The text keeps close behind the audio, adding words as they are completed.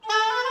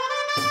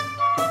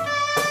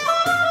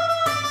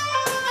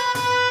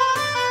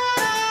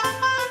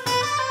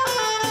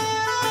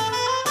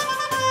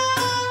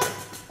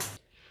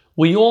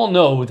We all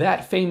know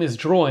that famous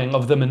drawing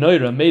of the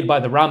Menorah made by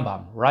the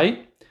Rambam,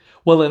 right?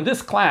 Well, in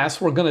this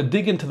class, we're going to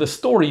dig into the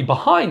story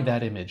behind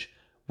that image.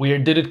 Where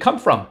did it come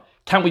from?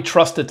 Can we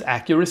trust its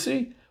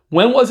accuracy?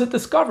 When was it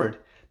discovered?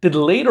 Did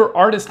later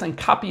artists and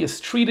copyists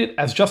treat it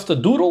as just a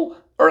doodle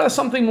or as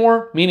something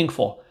more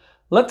meaningful?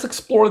 Let's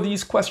explore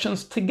these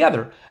questions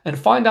together and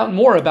find out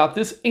more about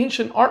this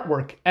ancient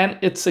artwork and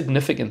its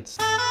significance.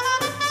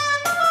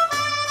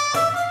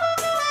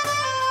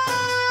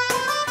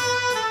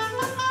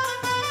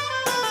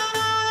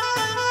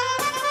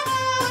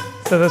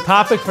 So the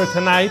topic for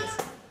tonight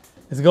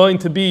is going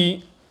to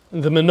be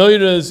the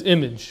Menorah's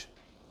image.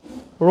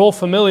 We're all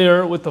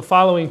familiar with the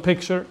following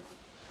picture.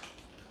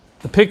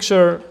 The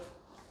picture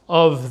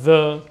of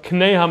the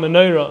Knei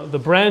HaMenorah, the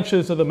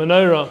branches of the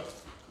Menorah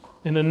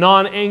in a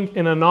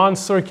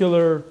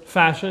non-circular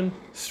fashion,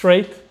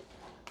 straight.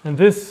 And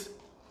this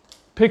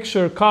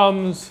picture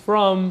comes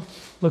from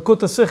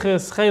Lekutei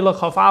Sichos Chelek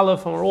Chaf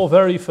Aleph, and we're all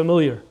very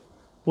familiar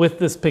with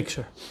this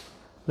picture.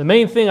 The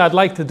main thing I'd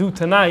like to do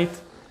tonight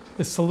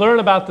is to learn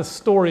about the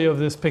story of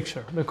this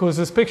picture, because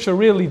this picture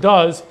really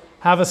does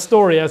have a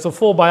story, as a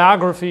full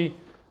biography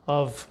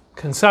of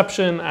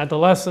conception,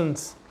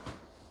 adolescence,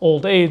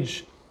 old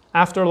age,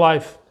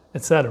 afterlife,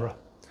 etc.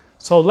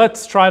 So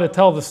let's try to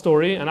tell the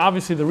story, and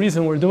obviously the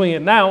reason we're doing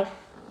it now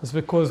is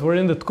because we're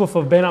in the Tkuf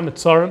of Ben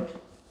HaMetzarim,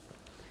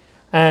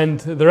 and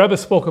the Rebbe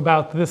spoke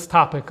about this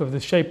topic of the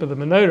shape of the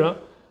Menorah.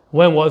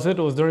 When was it?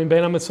 It was during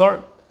Ben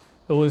HaMetzarim.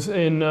 It was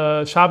in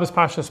Shabbos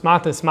Parshas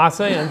Mates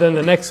Maseh, and then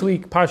the next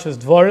week Parshas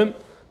Dvarim,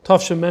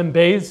 Tov Mem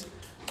Beis.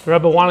 The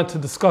Rebbe wanted to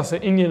discuss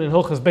an Inyan in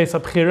Hilchos Beis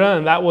HaBchira,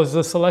 and that was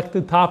the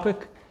selected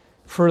topic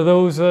for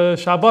those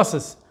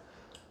Shabboses.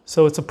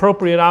 So it's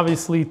appropriate,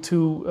 obviously,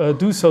 to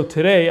do so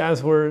today,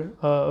 as we're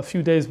a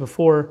few days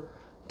before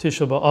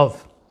Tisha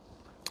B'Av.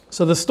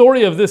 So the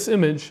story of this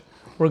image,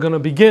 we're going to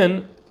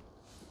begin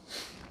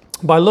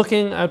by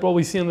looking at what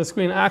we see on the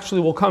screen.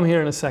 Actually, we'll come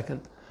here in a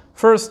second.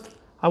 First,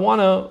 I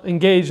want to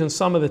engage in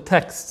some of the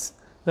texts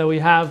that we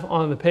have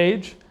on the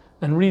page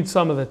and read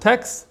some of the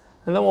texts,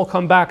 and then we'll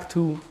come back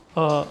to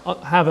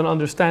have an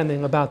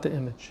understanding about the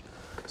image.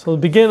 So we'll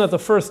begin at the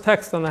first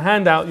text on the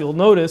handout. You'll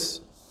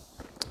notice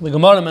the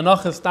Gemara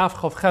Menachos Daf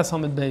Chav Ches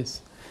Amud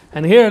Beis.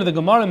 And here the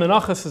Gemara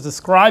Menachos is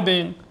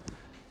describing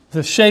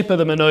the shape of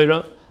the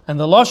Menorah, and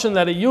the lashon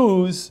that it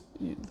uses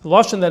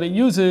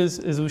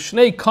is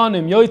Ushnei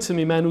Kanim Yotzim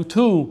Mimenu,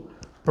 two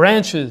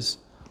branches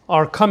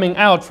are coming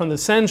out from the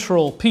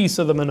central piece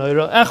of the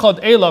Menorah.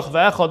 Echad Eilach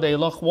ve'echad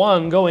Eilach,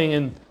 one going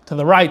in to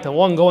the right and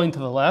one going to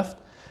the left.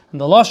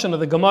 And the lashon of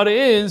the Gemara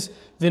is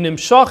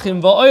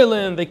v'nimshachim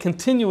va'oilin,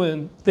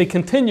 they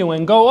continue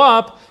and go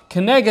up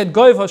keneged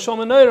goiva shel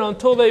Menorah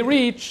until they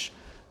reach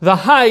the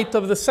height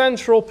of the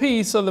central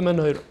piece of the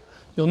Menorah.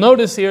 You'll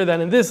notice here that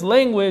in this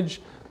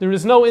language there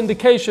is no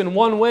indication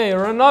one way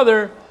or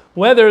another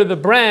whether the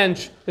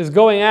branch is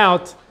going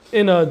out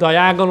in a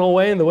diagonal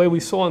way, in the way we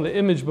saw in the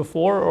image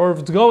before, or if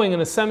it's going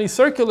in a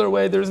semicircular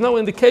way. There's no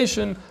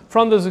indication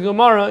from the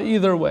Gemara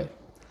either way.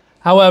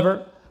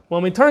 However,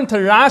 when we turn to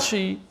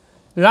Rashi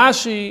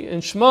in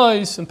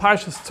Shmois and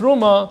Parshas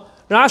Truma,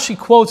 Rashi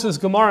quotes this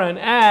Gemara and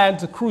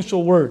adds a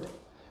crucial word.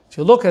 If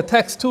you look at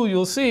text 2,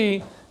 you'll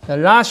see that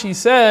Rashi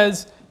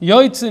says,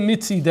 Yoitze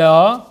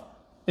mitzidea,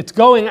 it's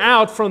going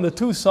out from the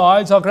two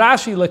sides,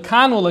 Rashi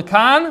lekanu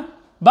lekan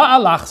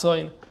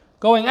ba'alachsoin,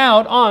 going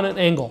out on an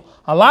angle.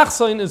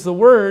 Alachsoin is the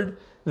word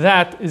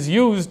that is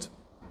used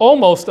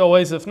almost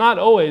always, if not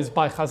always,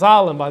 by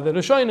Chazal and by the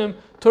Rishonim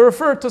to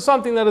refer to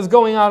something that is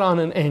going out on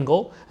an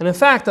angle. And in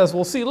fact, as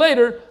we'll see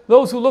later,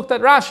 those who looked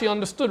at Rashi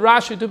understood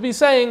Rashi to be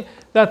saying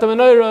that the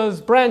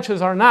Menorah's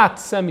branches are not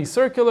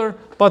semicircular,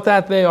 but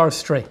that they are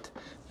straight.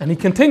 And he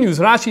continues,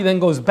 Rashi then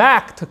goes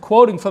back to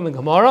quoting from the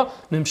Gemara,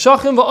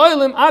 Nimshachim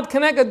va'oilim ad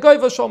keneged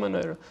goiva shel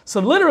Menorah. So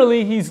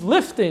literally he's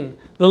lifting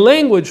the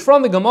language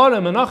from the Gemara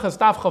Menachos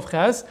Daf Chav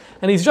Ches,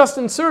 and he's just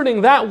inserting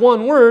that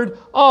one word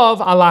of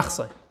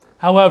alachsai.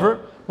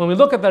 However, when we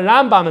look at the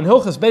Rambam in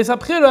Hilchos Beis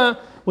HaBchira,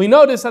 we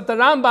notice that the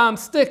Rambam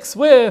sticks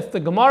with the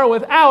Gemara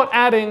without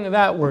adding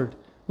that word.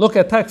 Look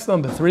at text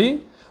number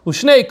 3.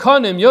 Ushnei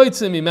kanim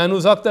yoitzim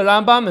mimenu zok the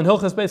Rambam in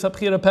Hilchos Beis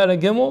HaBchira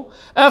Perek Gimel,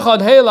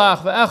 echad heilach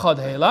ve'echad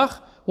heilach,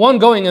 one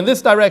going in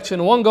this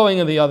direction, one going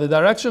in the other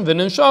direction. And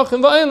they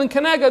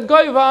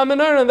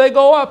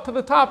go up to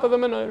the top of the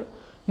Menorah.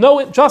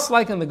 No, just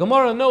like in the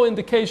Gemara, no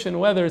indication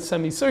whether it's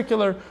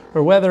semicircular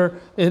or whether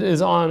it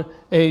is on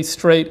a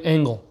straight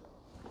angle.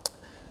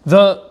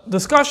 The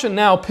discussion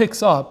now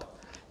picks up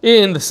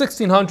in the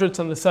 1600s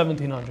and the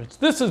 1700s.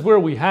 This is where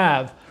we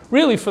have,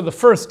 really for the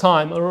first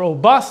time, a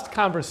robust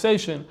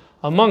conversation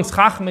amongst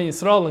Chachmei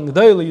Yisrael and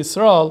Gedolei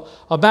Yisrael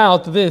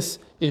about this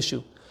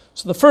issue.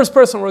 So the first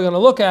person we're going to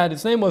look at,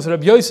 his name was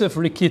Rabbi Yosef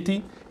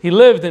Rikiti. He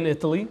lived in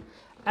Italy,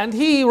 and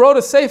he wrote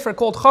a sefer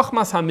called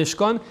Chachmas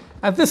HaMishkan.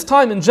 At this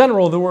time, in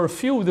general, there were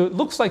it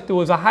looks like there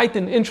was a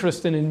heightened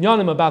interest in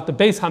Inyanim about the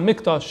Beis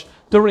HaMikdash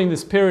during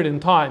this period in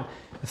time.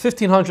 the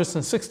 1500s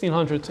and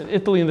 1600s in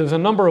Italy, and there's a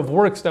number of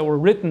works that were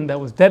written that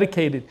was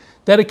dedicated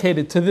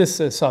to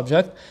this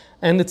subject.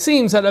 And it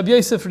seems that Rabbi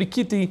Yosef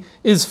Rikiti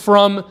is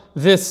from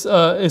this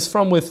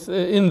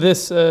in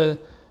this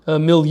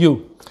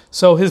milieu.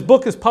 So his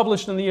book is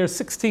published in the year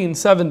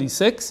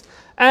 1676,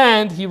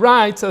 and he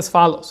writes as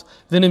follows: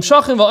 he's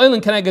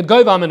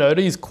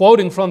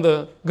quoting from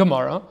the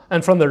Gemara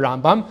and from the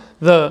Rambam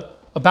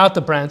about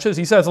the branches.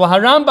 He says,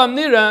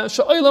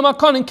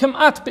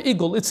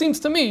 it seems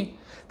to me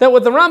that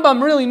what the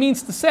Rambam really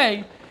means to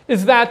say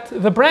is that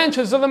the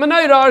branches of the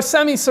Menorah are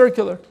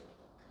semicircular.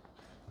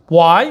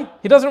 Why?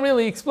 He doesn't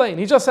really explain.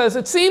 He just says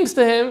it seems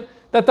to him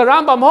that the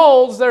Rambam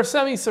holds they're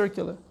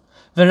semicircular.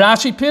 The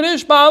Rashi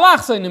pinish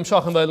ba'alachsa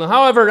nimshachim ba'elim.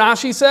 However,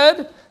 Rashi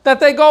said that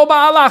they go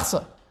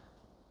ba'alachsa.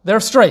 They're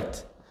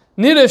straight.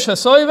 Nirish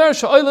hasoiver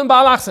sha'olim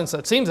ba'alachsa. So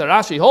it seems that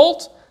Rashi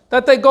holds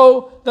that they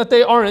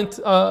aren't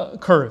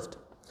curved.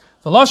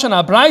 The lashon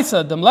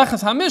abraisa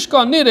demlechas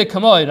hamishkan nire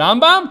kamoi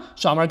Rambam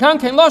shamar gan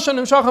kein lashon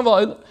nimshachim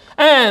ba'elim.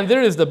 And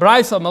there is the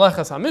Braisa of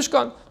Melechas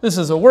HaMishkan. This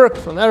is a work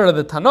from the era of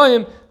the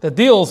Tanoim that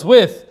deals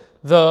with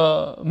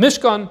the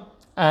Mishkan,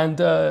 and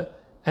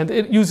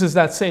it uses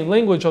that same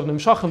language of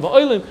Nimshachim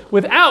V'Oilim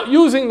without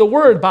using the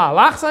word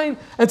Ba'alachzain.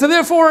 And so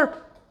therefore,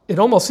 it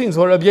almost seems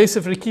what Rabbi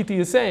Yosef Rikiti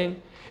is saying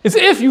is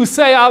if you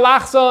say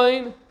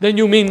Alachzain, then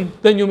you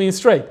mean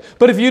straight.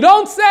 But if you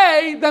don't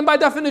say, then by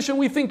definition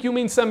we think you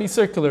mean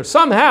semicircular.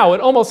 Somehow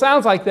it almost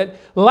sounds like that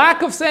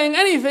lack of saying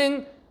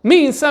anything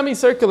means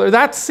semicircular.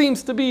 That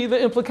seems to be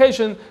the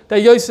implication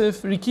that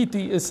Yosef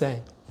Rikiti is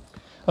saying.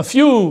 A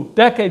few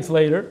decades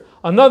later,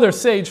 another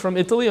sage from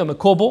Italy, a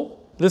Mekubal,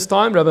 this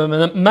time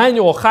Rabbi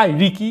Emmanuel Chai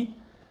Riki.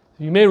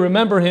 You may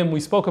remember him. We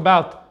spoke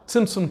about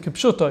Tzimtzum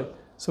Kipshutoy.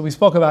 So we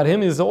spoke about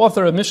him. He's the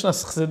author of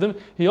Mishnas Chassidim.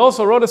 He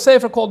also wrote a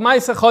sefer called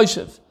Maaseh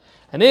Choshev.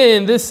 And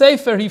in this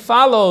sefer, he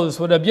follows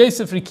what Rabbi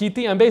Yosef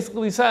Rikiti and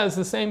basically says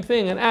the same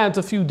thing and adds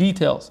a few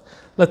details.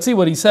 Let's see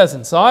what he says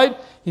inside.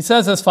 He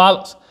says as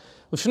follows.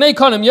 The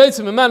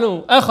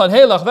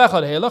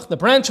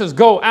branches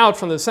go out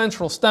from the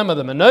central stem of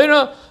the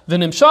menorah. The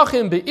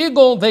nimshachim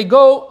be'igul, they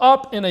go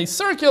up in a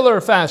circular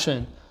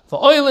fashion.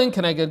 This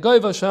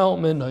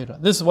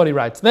is what he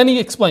writes. Then he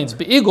explains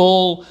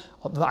be'igul.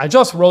 I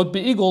just wrote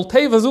be'igul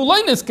tevazu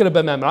loyniskir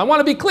b'memra. I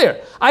want to be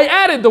clear. I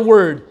added the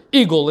word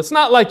eagle. It's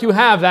not like you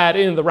have that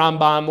in the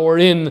Rambam or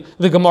in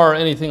the Gemara or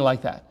anything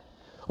like that.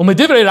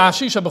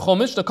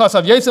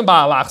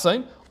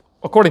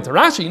 According to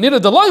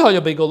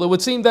Rashi, it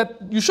would seem that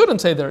you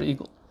shouldn't say they're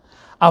eagle.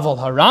 The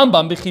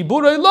Rambam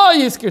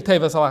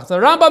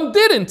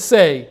didn't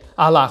say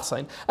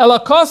alachsain.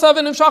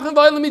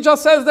 He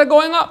just says they're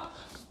going up.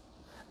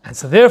 And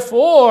so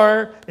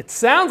therefore, it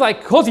sounds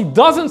like because he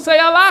doesn't say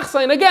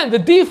alachsain, again, the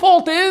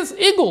default is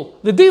eagle.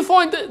 The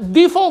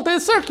default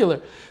is circular.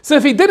 So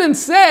if he didn't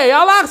say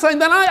alachsain,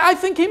 then I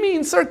think he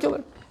means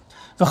circular.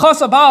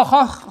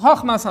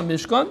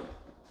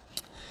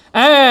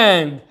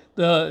 And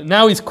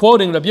now he's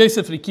quoting Rabbi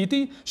Yosef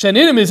Rikiti.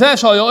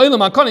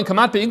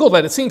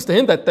 That it seems to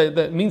him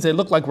that means they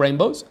look like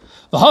rainbows.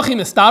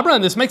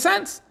 And this makes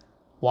sense.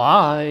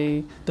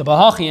 Why?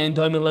 Because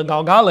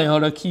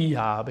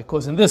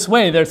in this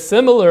way they're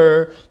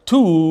similar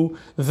to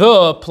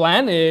the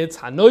planets.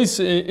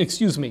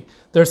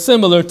 They're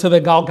similar to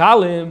the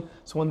Galgalim.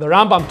 So when the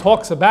Rambam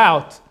talks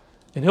about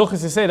in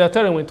Hilchos Yisei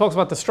Torah, when he talks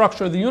about the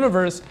structure of the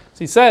universe, so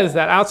he says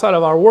that outside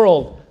of our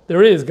world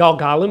there is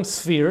Galgalim,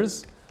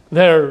 spheres.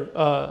 They're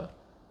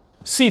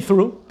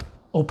see-through,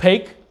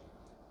 opaque,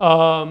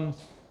 and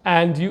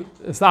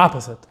it's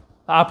the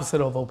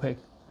opposite of opaque,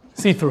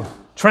 see-through,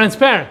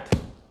 transparent.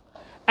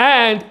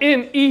 And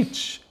in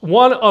each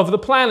one of the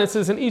planets,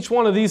 in each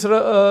one of these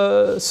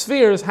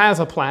spheres has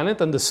a planet,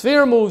 and the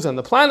sphere moves and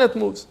the planet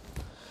moves.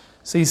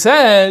 So he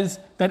says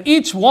that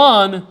each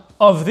one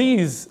of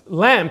these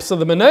lamps of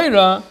the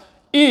menorah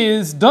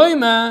is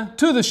doima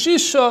to the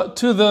shisha,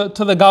 to the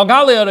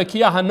galgalei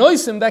arakia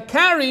hanoisim that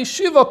carry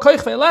shiva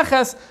koichvei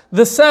leches,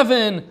 the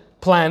 7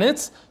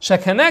 planets,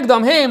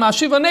 shekenegdam heim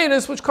hashiva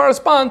neiris, which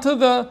correspond to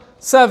the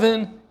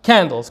 7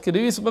 candles. So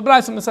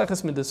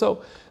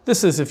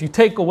this is if you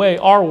take away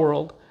our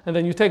world and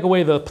then you take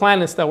away the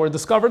planets that were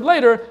discovered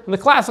later. In the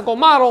classical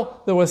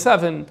model, there were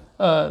 7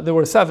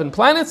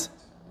 planets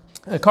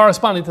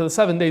corresponding to the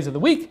 7 days of the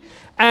week,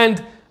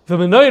 and the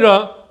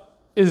menorah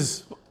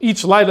is.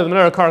 Each light of the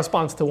menorah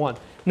corresponds to 1.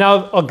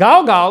 Now, a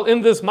galgal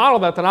in this model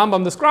that the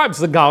Rambam describes,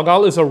 the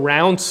galgal is a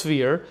round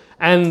sphere,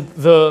 and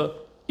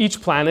each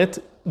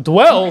planet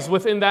dwells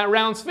within that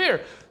round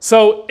sphere.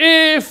 So,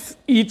 if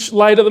each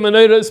light of the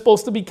menorah is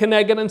supposed to be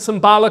connected and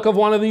symbolic of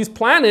one of these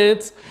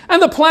planets,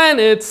 and the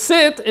planets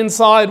sit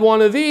inside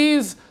one of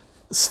these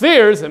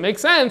spheres, it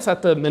makes sense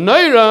that the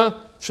menorah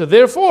should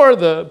therefore,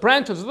 the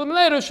branches of the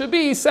menorah should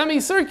be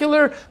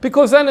semicircular,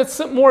 because then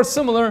it's more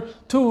similar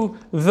to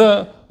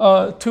the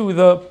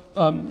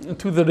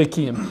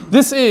Rekiim.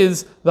 This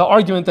is the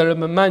argument that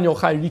Emmanuel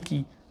Chai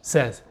Riki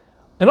says.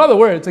 In other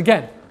words,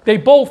 again, they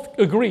both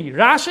agree.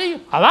 Rashi,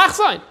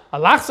 alachsain.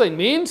 Alachsain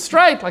means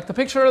straight, like the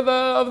picture of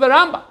the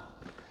Rambam.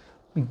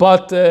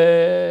 But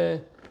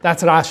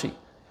That's Rashi.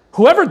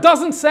 Whoever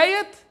doesn't say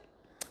it,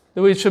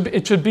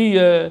 it should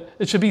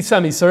be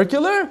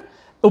semicircular.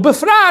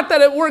 Ubefrat,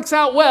 that it works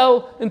out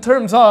well in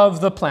terms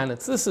of the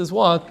planets. This is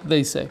what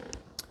they say.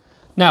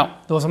 Now,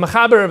 there was a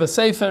mechaber of a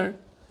sefer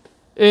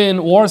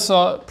in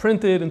Warsaw,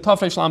 printed in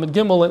Tafresh Lamed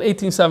Gimel in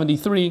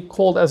 1873,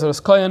 called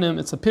Ezras Koyanim.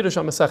 It's a Pirush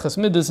on Maseches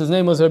Midas. His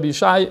name was Rabbi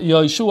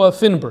Yeshua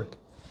Finberg.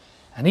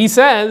 And he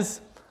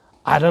says,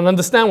 I don't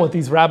understand what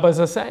these rabbis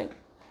are saying.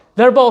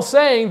 They're both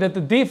saying that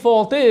the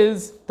default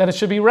is that it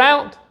should be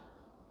round.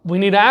 We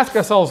need to ask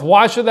ourselves,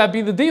 why should that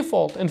be the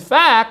default? In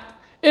fact,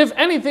 if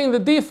anything, the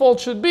default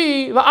should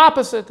be the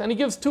opposite. And he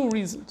gives two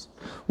reasons.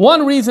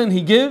 One reason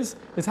he gives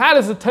is, how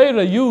does the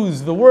Torah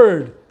use the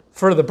word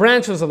for the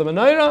branches of the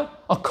Menorah?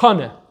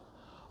 Akana.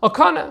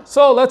 Akana.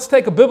 So let's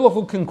take a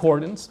biblical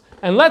concordance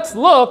and let's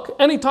look,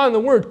 anytime the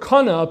word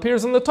kana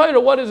appears in the Torah,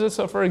 what is it?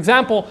 So for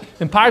example,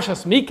 in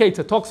Parshas Miketz,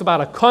 it talks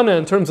about a kana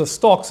in terms of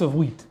stalks of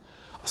wheat.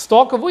 A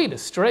stalk of wheat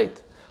is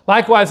straight.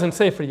 Likewise in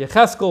Sefer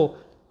Yecheskel,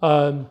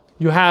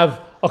 you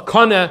have a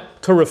kana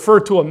to refer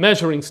to a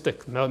measuring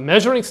stick. Now,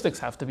 measuring sticks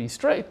have to be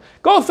straight.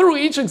 Go through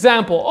each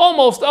example.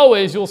 Almost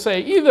always you'll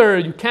say either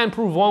you can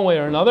prove one way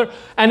or another,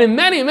 and in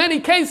many, many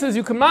cases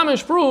you can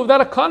mamish prove that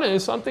a kana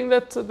is something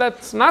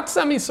that's not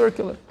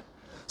semicircular.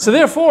 So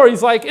therefore,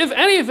 he's like, if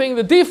anything,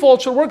 the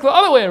default should work the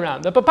other way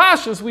around. The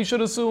papashas, we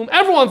should assume,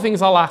 everyone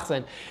thinks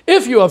halachzen.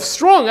 If you have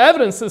strong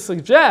evidence to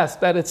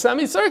suggest that it's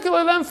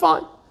semicircular, then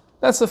fine.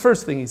 That's the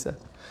first thing he says.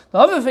 The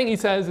other thing he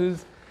says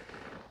is,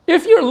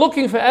 if you're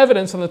looking for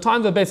evidence from the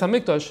time of the Beis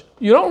HaMikdash,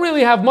 you don't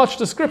really have much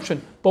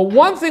description. But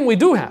one thing we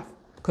do have,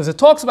 because it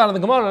talks about in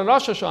the Gemara in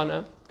Rosh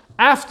Hashanah,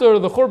 after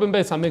the Churban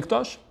Beis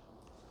HaMikdash,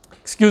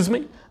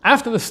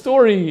 after the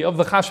story of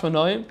the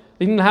Chashmonaim,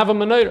 they didn't have a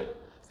menorah.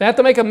 They had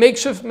to make a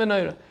makeshift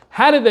menorah.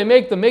 How did they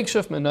make the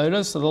makeshift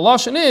menorah? So the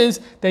lashon is,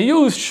 they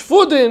used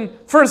shvudin.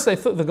 First, they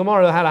thought the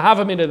Gemara had a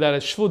havamina that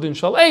it's shvudin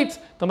shel eitz.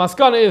 The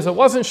maskana is, it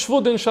wasn't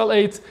shvudin shel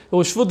eitz, it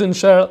was shvudin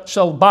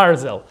shel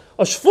barzel.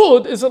 A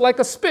shvud is like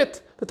a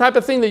spit, the type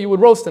of thing that you would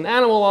roast an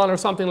animal on or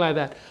something like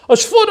that. A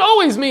shvud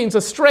always means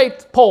a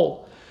straight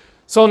pole.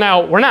 So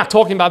now, we're not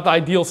talking about the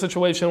ideal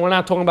situation, we're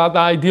not talking about the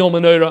ideal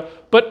menorah,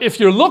 but if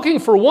you're looking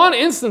for one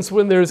instance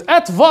when there's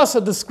at vas,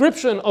 a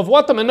description of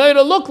what the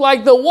menorah looked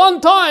like, the one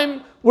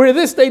time where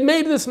they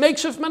made this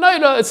makeshift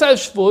menorah, it says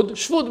shvud.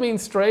 Shvud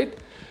means straight.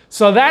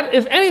 So that,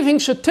 if anything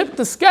should tip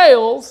the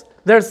scales,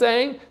 they're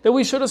saying that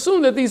we should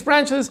assume that these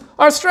branches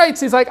are straight.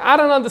 So he's like, I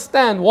don't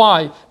understand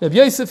why Rabbi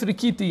Yosef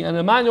Rikiti and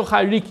Emmanuel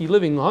Chayriki,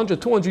 living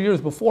 100, 200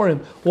 years before him,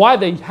 why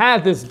they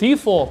had this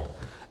default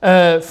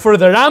for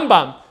the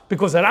Rambam.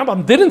 Because the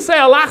Rambam didn't say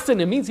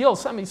alachzin, it means,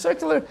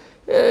 semicircular.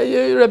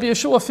 Rabbi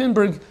Yeshua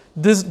Finberg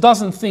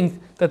doesn't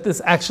think that this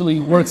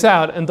actually works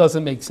out and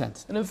doesn't make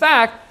sense. And in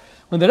fact,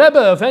 when the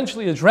Rebbe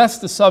eventually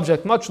addressed the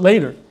subject much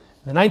later,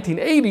 in the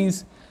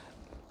 1980s,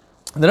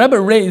 the Rebbe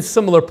raised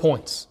similar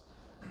points.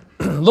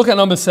 Look at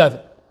number 7.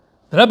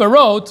 The Rebbe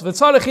wrote,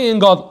 V'tzarachi in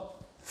God.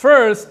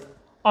 First,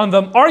 on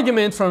the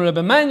argument from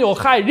Rebbe Emmanuel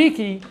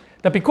Chayriki,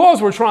 that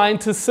because we're trying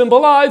to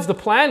symbolize the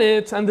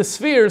planet and the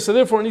sphere, so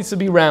therefore it needs to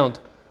be round.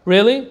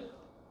 Really?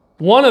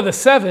 One of the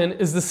 7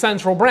 is the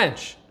central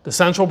branch. The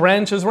central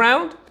branch is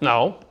round?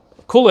 No.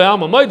 Kulei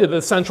Alma Maida,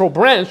 the central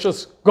branch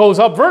just goes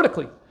up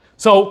vertically.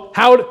 So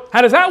how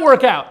does that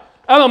work out?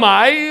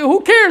 Elamai,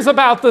 who cares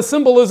about the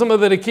symbolism of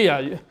the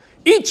Rekiah?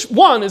 Each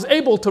one is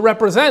able to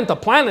represent a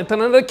planet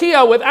and a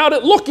Rekiah without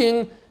it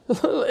looking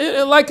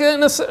like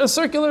in a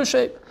circular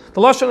shape. The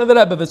Lashon of the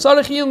Rebbe,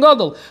 V'tzarech yiyun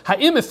gadol,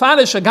 ha'im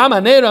ifarish hagam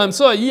ha'neira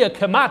imsoa yiyah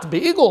kemat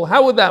be'igul.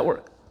 How would that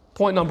work?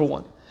 Point number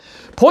 1.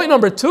 Point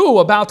number 2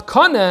 about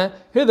kana,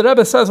 here the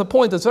Rebbe says a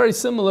point that's very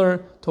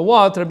similar to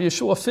what Rabbi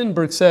Yeshua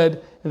Finberg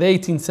said in the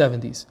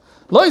 1870s.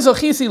 Lo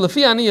yizochisi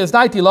lefi ani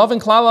yazdaiti lovin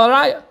klal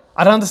haraya.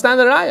 I don't understand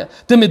the raya.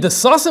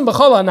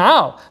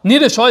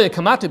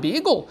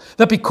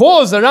 That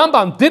because the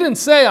Rambam didn't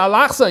say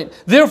alachzain,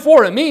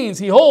 therefore it means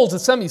he holds it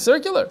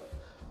semicircular.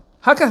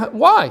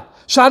 Why?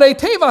 You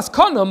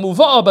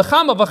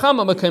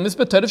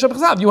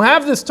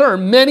have this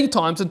term many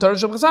times in Torah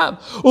Shabbat.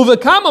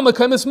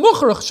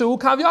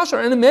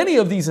 And in many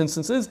of these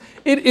instances,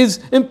 it is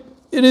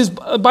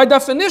by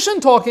definition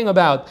talking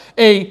about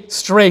a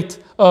straight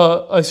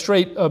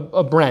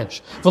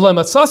branch. And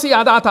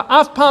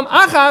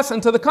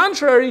to the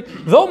contrary,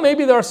 though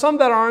maybe there are some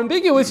that are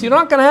ambiguous, you're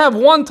not going to have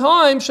one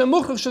time you're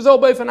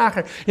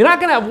not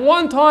going to have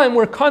one time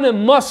where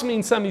kanim must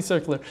mean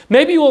semicircular.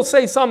 Maybe you will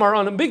say some are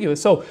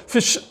unambiguous. So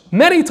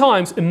many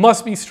times it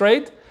must be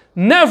straight.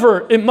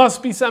 Never it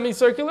must be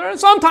semicircular. And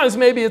sometimes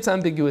maybe it's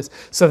ambiguous.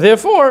 So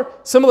therefore,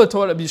 similar to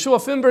what Rabbi Yeshua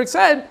Finberg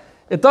said,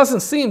 it doesn't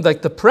seem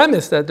like the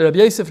premise that Rabbi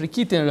Yosef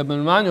Rikiti and Rabbi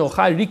Emmanuel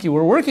Chayriki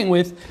were working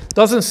with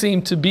doesn't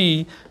seem to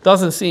be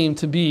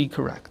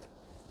correct.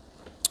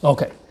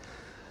 Okay.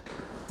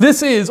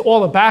 This is all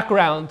the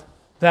background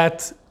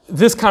that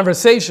this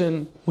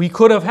conversation we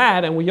could have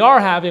had and we are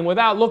having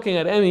without looking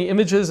at any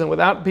images and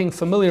without being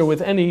familiar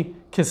with any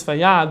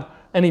kisvayad,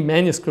 any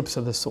manuscripts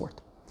of this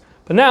sort.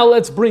 But now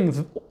let's bring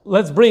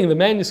the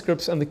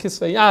manuscripts and the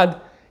kisvayad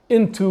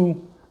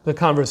into the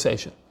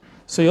conversation.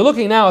 So you're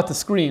looking now at the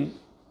screen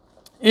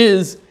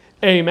is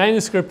a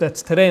manuscript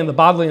that's today in the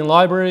Bodleian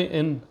Library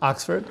in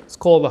Oxford. It's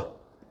called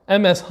the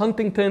MS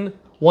Huntington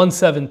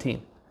 117.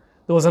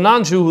 There was a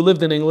non-Jew who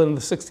lived in England in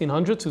the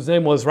 1600s whose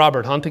name was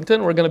Robert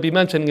Huntington. We're going to be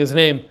mentioning his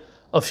name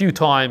a few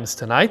times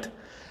tonight.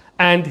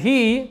 And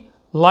he,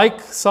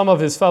 like some of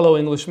his fellow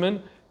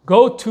Englishmen,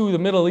 go to the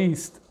Middle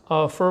East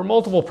for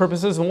multiple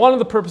purposes. And one of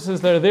the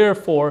purposes they're there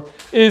for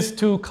is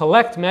to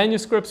collect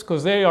manuscripts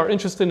because they are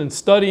interested in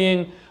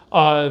studying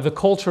the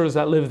cultures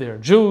that live there.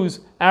 Jews,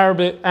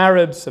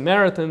 Arabs,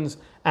 Samaritans,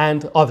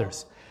 and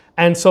others.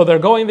 And so they're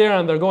going there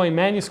and they're going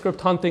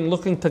manuscript hunting,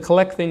 looking to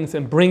collect things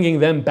and bringing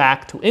them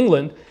back to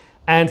England.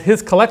 And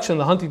his collection,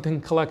 the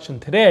Huntington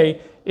collection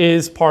today,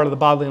 is part of the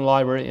Bodleian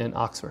Library in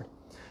Oxford.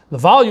 The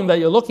volume that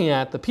you're looking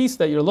at, the piece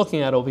that you're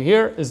looking at over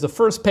here, is the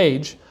first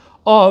page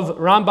of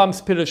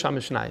Rambam's Pirush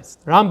HaMishnayos.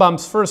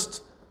 Rambam's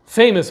first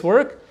famous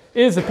work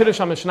is the Pirush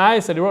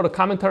HaMishnayos that he wrote a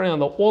commentary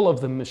on all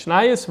of the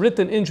Mishnayos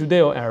written in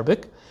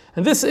Judeo-Arabic.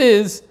 And this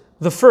is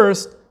the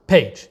first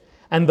page.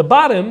 And the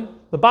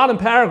bottom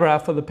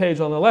paragraph of the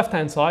page on the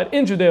left-hand side,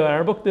 in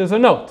Judeo-Arabic, there's a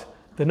note.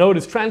 The note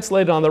is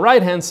translated on the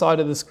right-hand side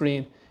of the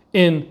screen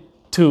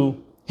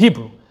into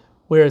Hebrew,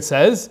 where it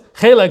says,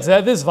 Chelek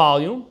zeh, this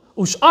volume,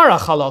 Ush'ara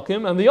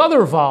chalakim, and the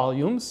other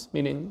volumes,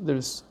 meaning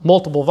there's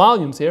multiple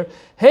volumes here,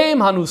 Heim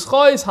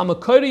hanuschois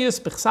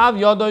hamakoriyos b'chsav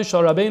yadoi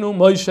shel Rabbeinu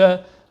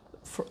Moshe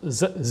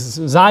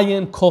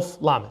Zayin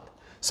Kuf Lamed.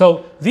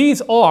 So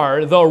these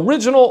are the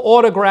original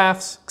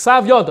autographs,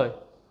 Ksav Yodai,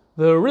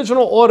 the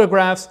original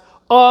autographs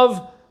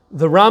of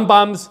the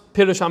Rambam's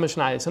Pirush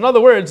HaMishnayos. In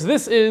other words,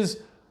 this is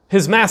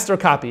his master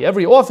copy.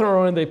 Every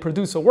author, when they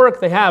produce a work,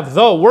 they have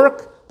the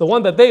work, the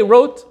one that they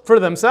wrote for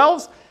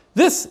themselves.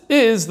 This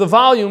is the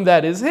volume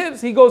that is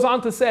his. He goes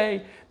on to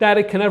say that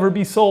it can never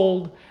be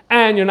sold,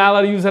 and you're not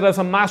allowed to use it as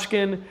a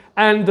mashkin,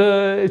 and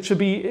it should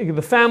be,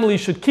 the family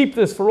should keep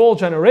this for all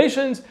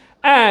generations,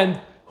 and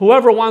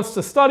whoever wants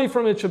to study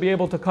from it should be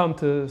able to come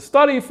to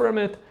study from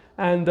it.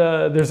 And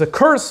there's a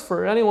curse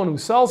for anyone who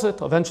sells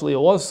it. Eventually it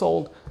was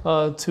sold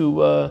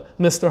to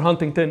Mr.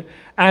 Huntington.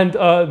 And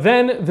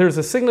then there's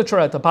a signature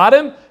at the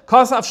bottom.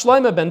 Kasav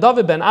Shloime ben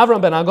David ben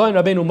Avram ben Agoin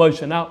Rabbeinu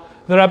Moshe. Now,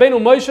 the Rabbeinu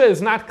Moshe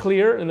is not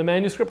clear in the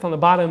manuscript on the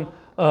bottom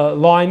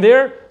line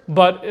there,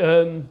 but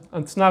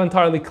it's not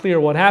entirely clear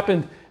what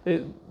happened.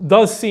 It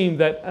does seem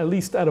that at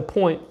least at a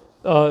point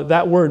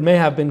that word may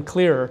have been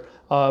clearer.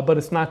 But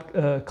it's not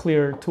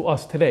clear to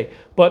us today.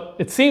 But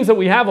it seems that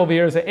we have over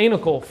here is an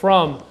anicle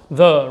from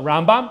the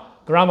Rambam.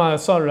 The Rambam had a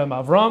son named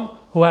Avram,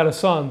 who had a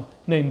son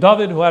named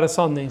David, who had a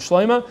son named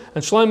Shlomo.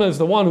 And Shlomo is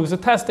the one who's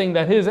attesting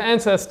that his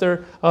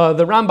ancestor,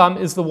 the Rambam,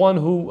 is the one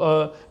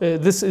who,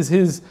 this is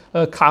his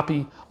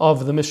copy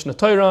of the Mishnah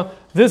Torah.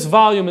 In this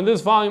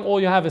volume,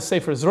 all you have is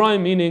Sefer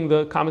Zroim, meaning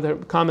the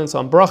comments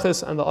on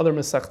Brachos and the other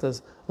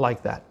Masechtas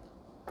like that.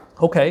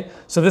 Okay,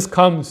 so this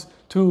comes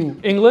to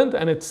England,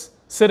 and it's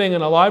sitting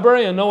in a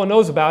library, and no one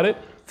knows about it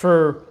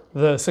for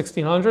the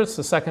 1600s,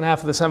 the second half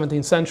of the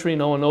 17th century,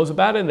 no one knows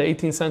about it. In the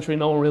 18th century,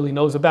 no one really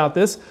knows about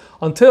this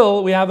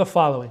until we have the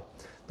following.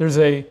 There's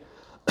a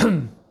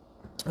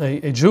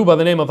Jew by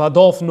the name of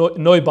Adolf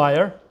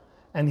Neubayer,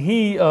 and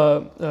he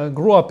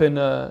grew up in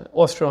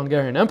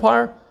Austro-Hungarian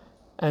Empire,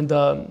 and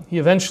he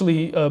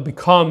eventually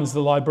becomes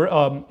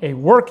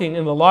working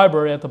in the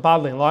library at the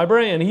Bodleian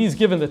Library, and he's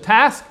given the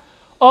task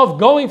of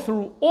going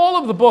through all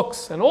of the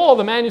books and all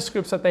the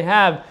manuscripts that they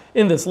have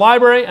in this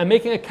library and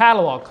making a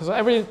catalog. Because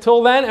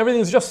till then,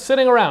 everything's just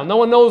sitting around. No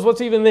one knows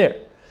what's even there.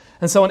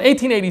 And so in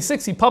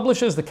 1886, he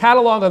publishes the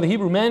catalog of the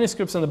Hebrew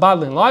manuscripts in the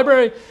Bodleian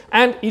Library,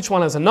 and each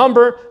one has a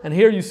number. And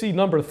here you see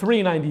number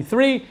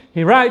 393.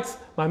 He writes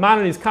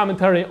Maimonides'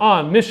 commentary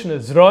on Mishnah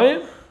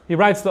Zroim. He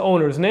writes the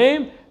owner's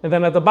name, and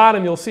then at the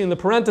bottom you'll see in the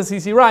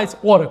parentheses he writes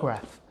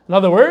autograph. In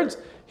other words,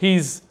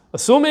 he's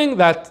assuming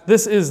that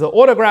this is the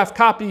autographed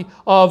copy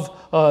of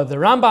the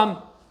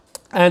Rambam,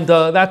 and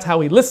that's how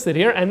he lists it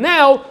here. And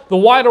now the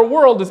wider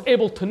world is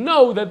able to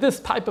know that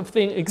this type of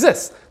thing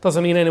exists.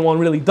 Doesn't mean anyone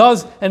really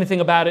does anything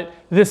about it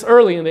this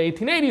early in the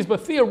 1880s, but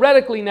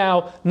theoretically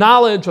now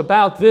knowledge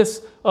about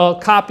this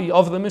copy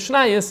of the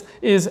Mishnayos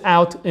is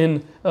out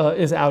in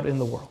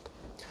the world.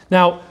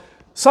 Now,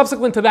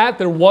 subsequent to that,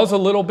 there was a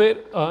little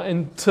bit,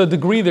 and to a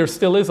degree there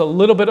still is a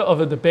little bit of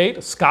a debate,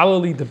 a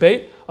scholarly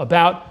debate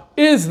about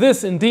is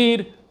this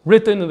indeed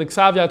written in the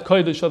Ksav Yad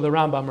Kodesh of the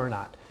Rambam or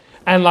not?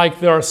 And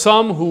there are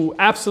some who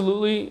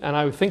absolutely, and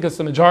I would think it's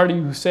the majority,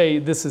 who say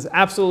this is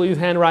absolutely his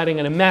handwriting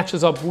and it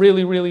matches up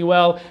really, really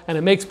well and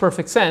it makes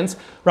perfect sense.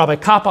 Rabbi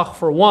Kapach,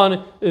 for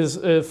one, is,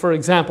 for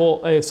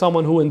example,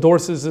 someone who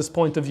endorses this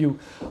point of view.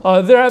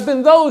 There have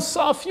been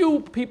a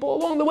few people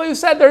along the way who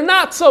said they're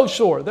not so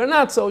sure. They're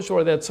not so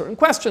sure. They had certain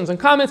questions and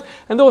comments,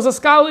 and there was a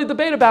scholarly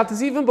debate about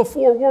this even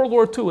before World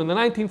War II. In the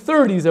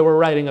 1930s, they were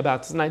writing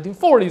about this, in the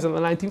 1940s and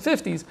the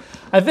 1950s.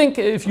 I think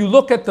if you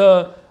look at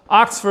the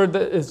Oxford,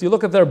 as you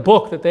look at their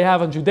book that they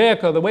have on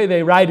Judaica, the way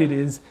they write it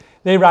is,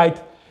 they write,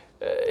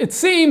 it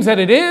seems that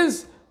it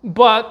is,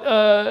 but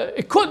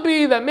it could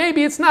be that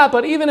maybe it's not,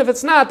 but even if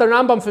it's not, the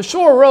Rambam for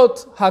sure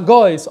wrote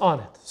Hagois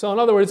on it. So in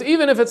other words,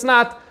 even if it's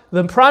not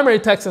The primary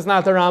text is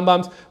not the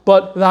Rambam's,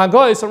 but the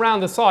Hagoyos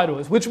around the side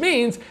was, which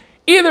means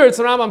either it's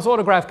the Rambam's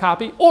autographed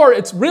copy, or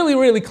it's really,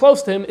 really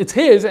close to him, it's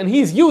his, and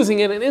he's using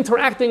it and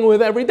interacting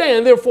with it every day,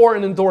 and therefore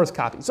an endorsed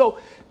copy. So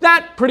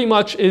that pretty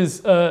much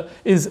is a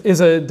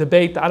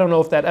debate. I don't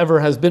know if that ever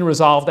has been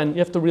resolved, and you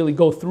have to really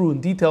go through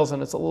in details,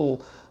 and it's a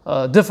little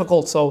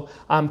difficult, so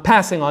I'm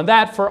passing on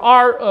that. For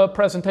our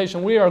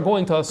presentation, we are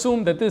going to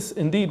assume that this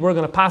indeed, we're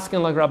going to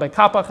paskin like Rabbi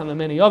Kapach and the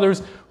many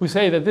others who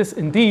say that this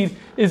indeed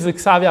is the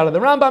Ksaviyat of the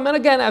Rambam. And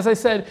again, as I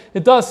said,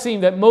 it does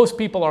seem that most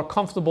people are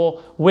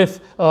comfortable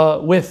with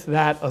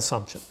that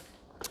assumption.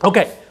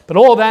 Okay, but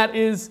all that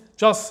is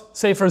just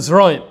Sefer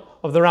Zroim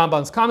of the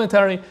Rambam's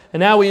commentary. And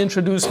now we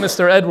introduce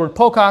Mr. Edward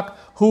Pocock,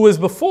 who was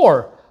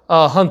before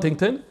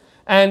Huntington.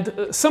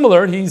 And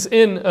similar, he's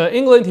in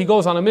England. He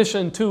goes on a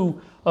mission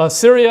to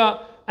Syria,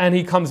 and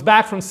he comes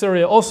back from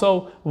Syria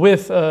also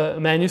with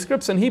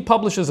manuscripts, and he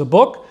publishes a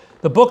book.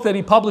 The book that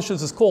he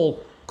publishes is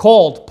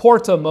called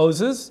Porta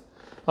Moses.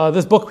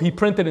 This book he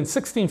printed in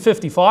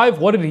 1655.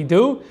 What did he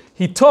do?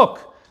 He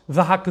took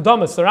the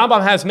Hakdamas. The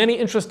Rambam has many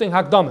interesting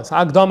Hakdamas.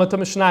 Hakdama to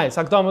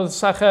Mishnayos, Hakdama to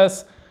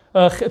Seches,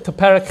 to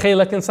Perek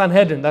Chelek and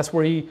Sanhedrin. That's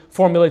where he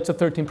formulates the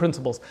 13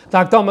 principles. The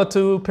Hakdama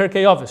to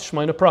Pirkei Avos,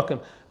 Shmoina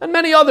Prakim, and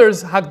many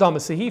others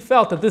Hakdamas. So he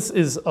felt that this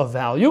is of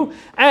value,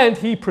 and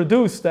he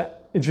produced the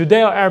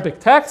Judeo-Arabic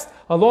text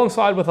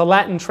alongside with a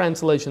Latin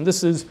translation.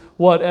 This is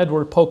what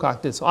Edward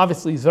Pocock did. So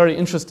obviously he's very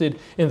interested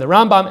in the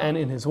Rambam and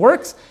in his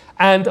works.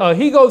 And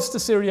he goes to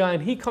Syria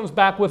and he comes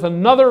back with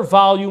another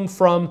volume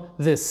from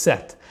this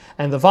set.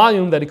 And the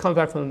volume that he comes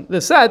back from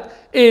this set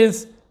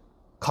is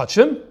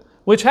Kachim,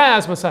 which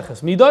has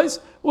Maseches Midos,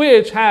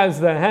 which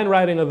has the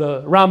handwriting of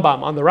the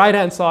Rambam on the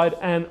right-hand side,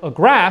 and a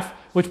graph,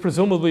 which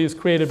presumably is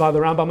created by the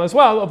Rambam as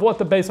well, of what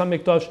the Beis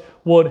HaMikdash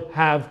would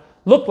have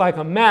looked like,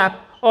 a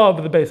map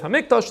of the Beis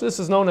HaMikdash. This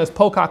is known as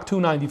Pocock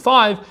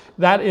 295.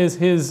 That is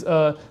his.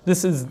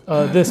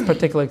 This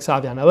particular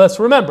Ksaviyat. Now let's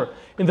remember,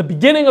 in the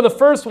beginning of the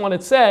first one,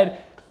 it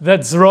said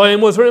that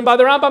Zroim was written by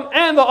the Rambam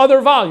and the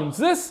other volumes.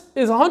 This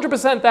is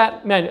 100%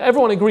 that manual.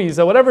 Everyone agrees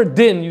that whatever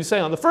din you say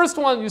on the first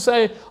one, you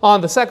say on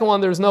the second one.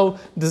 There's no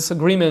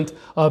disagreement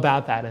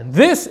about that. And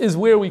this is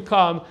where we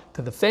come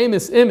to the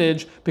famous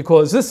image,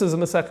 because this is a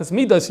Maseches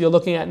Midas you're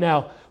looking at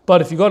now. But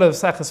if you go to the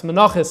Maseches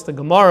Menachos, the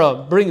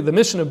Gemara, the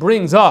Mishnah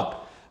brings up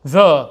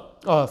the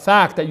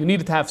fact that you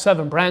needed to have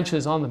 7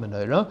 branches on the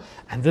Menorah,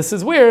 and this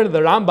is where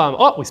the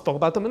Rambam, we spoke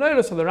about the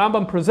Menorah, so the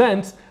Rambam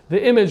presents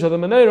the image of the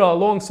Menorah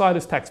alongside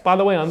his text. By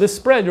the way, on this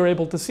spread, you're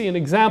able to see an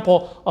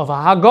example of a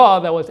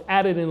Haggah that was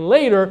added in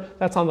later.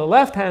 That's on the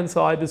left-hand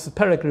side. This is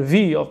Perek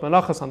Revi of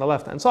Menachos on the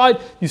left-hand side.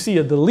 You see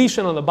a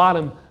deletion on the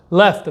bottom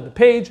left of the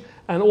page,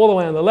 and all the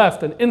way on the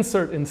left, an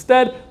insert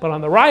instead. But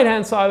on the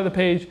right-hand side of the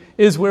page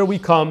is where we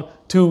come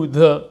to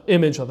the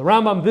image of the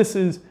Rambam. This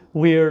is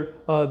where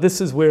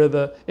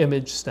the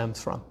image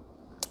stems from.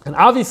 And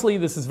obviously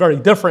this is very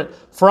different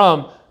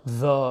from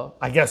the,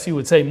 I guess you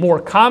would say, more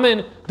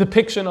common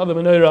depiction of the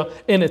Menorah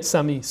in its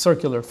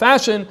semicircular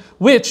fashion,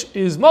 which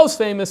is most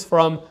famous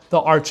from the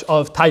Arch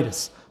of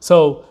Titus.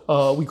 So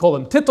we call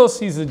him Titus.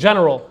 He's the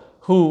general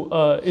who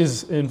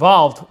is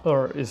involved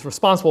or is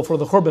responsible for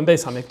the Churban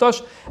Beis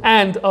HaMikdash.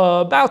 And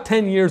about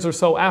 10 years or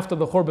so after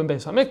the Churban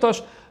Beis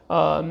HaMikdash,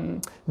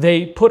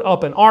 they put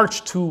up an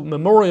arch to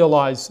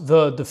memorialize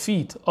the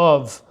defeat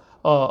of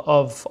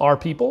our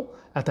people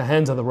at the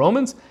hands of the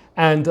Romans.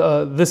 And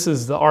this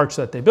is the arch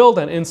that they build.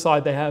 And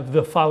inside they have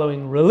the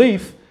following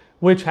relief,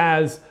 which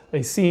has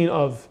a scene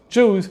of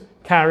Jews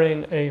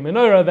carrying a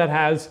menorah that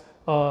has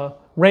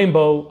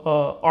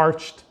rainbow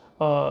arched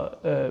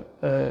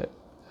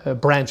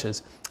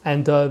branches.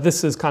 And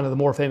this is kind of the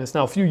more famous.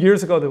 Now, a few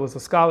years ago, there was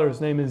a scholar,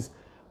 his name is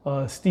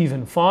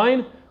Stephen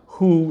Fine,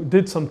 who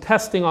did some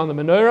testing on the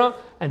menorah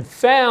and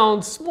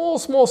found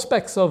small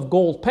specks of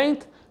gold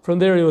paint. From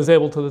there, he was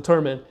able to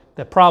determine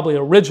that probably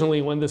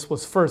originally, when this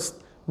was first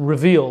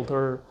revealed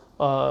or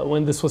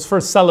when this was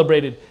first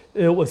celebrated,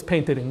 it was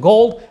painted in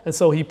gold. And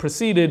so he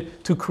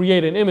proceeded to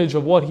create an image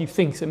of what he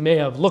thinks it may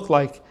have looked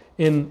like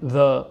in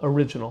the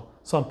original,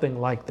 something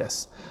like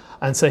this.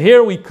 And so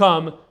here we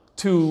come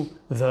to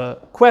the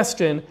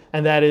question,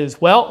 and that is,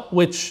 well,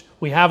 which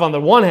we have on the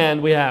one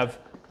hand, we have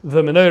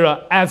the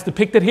menorah as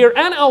depicted here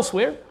and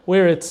elsewhere,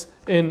 where it's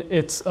in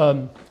its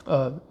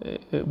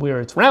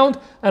where it's round,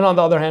 and on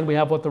the other hand, we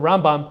have what the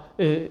Rambam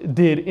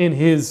did in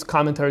his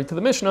commentary to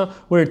the Mishnah,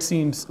 where it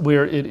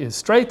is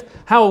straight.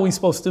 How are we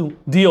supposed to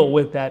deal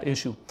with that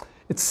issue?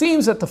 It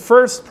seems that the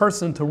first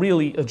person to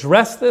really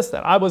address this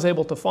that I was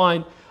able to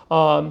find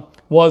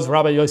was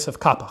Rabbi Yosef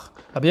Kapach.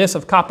 Rabbi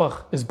Yosef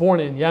Kapach is born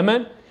in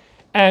Yemen,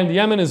 and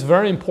Yemen is a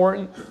very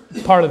important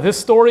part of this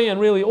story, and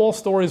really all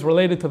stories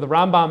related to the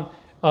Rambam,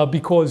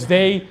 because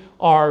they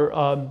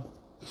are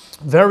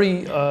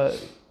very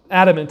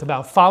adamant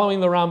about following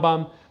the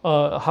Rambam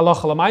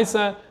halacha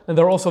l'maaseh, and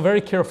they're also very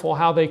careful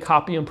how they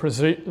copy and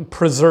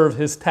preserve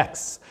his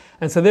texts.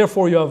 And so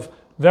therefore you have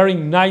very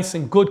nice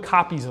and good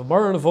copies of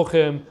Moreh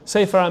Nevuchim,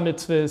 Sefer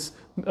HaMitzvos,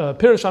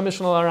 Pirush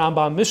HaMishnah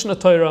Rambam, Mishnah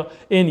Torah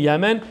in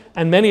Yemen,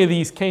 and many of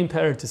these came to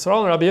Eretz Yisrael.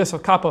 And Rabbi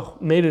Yosef Kapach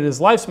made it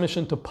his life's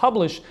mission to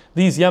publish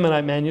these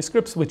Yemenite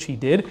manuscripts, which he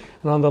did.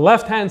 And on the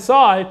left-hand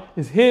side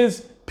is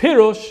his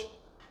Pirush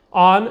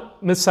on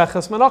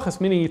Meseches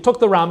Menachos, meaning he took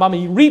the Rambam,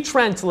 he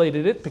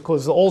retranslated it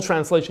because the old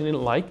translation he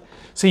didn't like.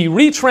 So he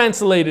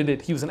retranslated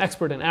it. He was an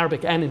expert in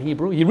Arabic and in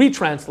Hebrew. He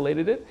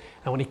retranslated it.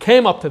 And when he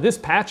came up to this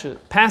passage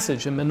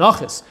in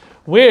Menachos,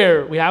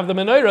 where we have the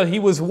Menorah, he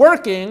was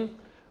working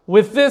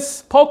with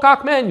this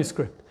Pokak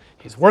manuscript.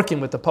 He's working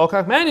with the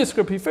Pokak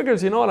manuscript. He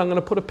figures, you know what, I'm going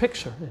to put a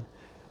picture in.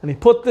 And he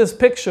put this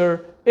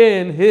picture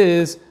in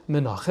his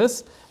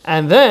Menachos.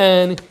 And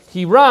then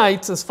he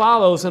writes as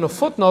follows in a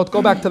footnote.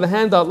 Go back to the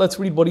handout. Let's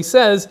read what he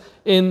says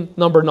in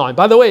number 9.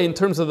 By the way, in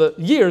terms of the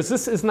years,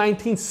 this is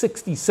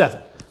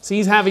 1967. So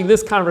he's having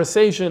this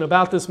conversation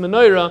about this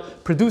Menorah,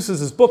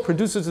 produces his book,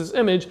 produces his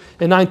image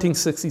in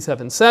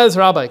 1967. Says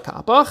Rabbi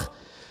Kapach,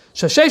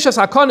 Shasheshas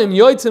hakonim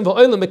yoitzim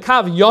v'oilim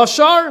mekav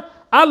yashar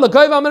ad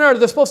l'goyva Menorah.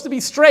 They're supposed to be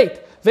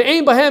straight.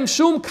 Ve'ein bahem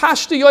shum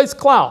kashti yoitz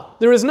klal.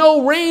 There is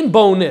no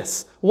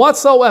rainbowness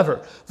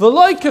whatsoever.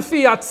 Unlike the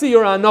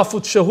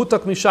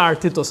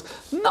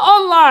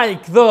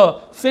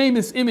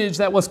famous image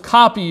that was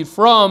copied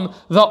from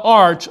the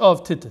Arch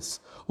of Titus.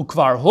 And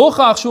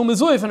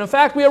in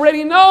fact, we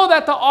already know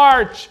that the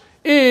arch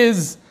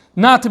is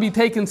not to be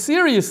taken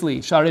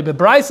seriously. Because in the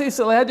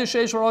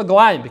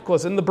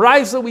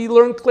Braisa we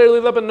learn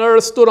clearly that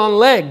Menorah stood on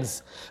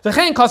legs. And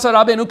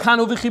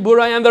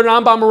the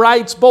Rambam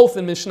writes both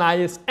in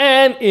Mishnayos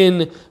and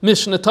in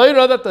Mishnah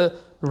Torah that the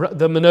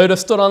Menorah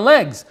stood on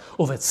legs.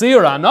 But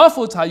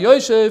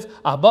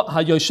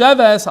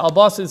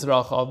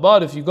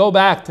if you go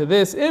back to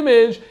this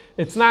image,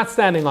 it's not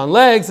standing on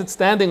legs, it's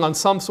standing on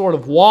some sort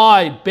of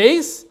wide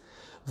base.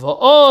 And there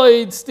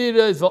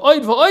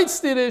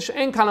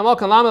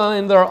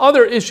are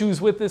other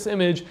issues with this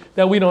image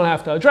that we don't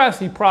have to address.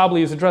 He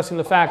probably is addressing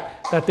the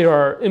fact that there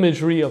are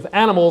imagery of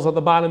animals at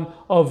the bottom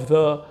of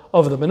the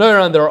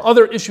Menorah, and there are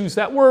other issues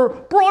that were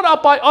brought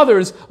up by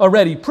others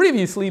already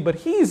previously, but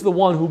he's the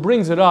one who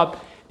brings it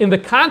up in the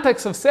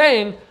context of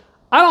saying,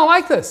 I don't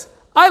like this.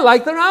 I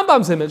like the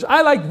Rambam's image.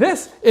 I like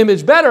this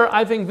image better.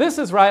 I think this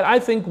is right. I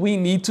think we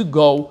need to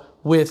go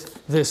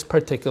with this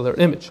particular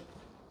image.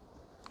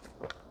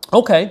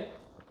 Okay,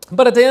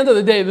 but at the end of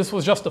the day, this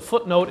was just a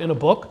footnote in a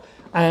book,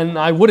 and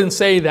I wouldn't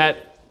say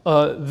that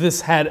this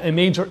had a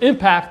major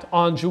impact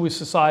on Jewish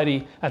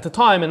society at the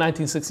time in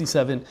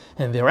 1967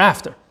 and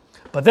thereafter.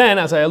 But then,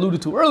 as I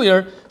alluded to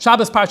earlier,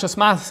 Shabbos Parshas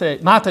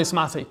Mates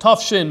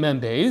Tovshin Mem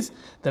Beis,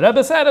 the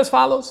Rebbe said as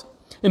follows: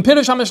 in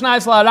Pirush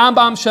HaMishnayos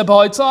LaRambam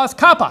Sheboitzas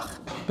Kapach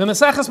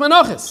b'Meseches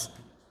Menachos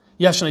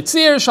Yeshnei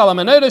Tzir Shal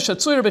HaMenorah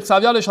Shetzur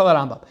B'Ksav Yad Shal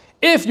HaRambam.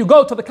 If you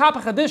go to the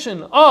Kapach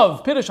edition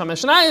of Pirush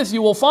HaMishnayos,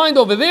 you will find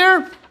over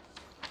there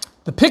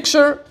the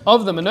picture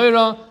of the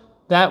Menorah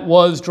that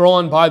was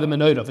drawn by the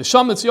Menorah.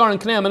 V'sham Mitzyor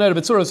and Knei HaMenorah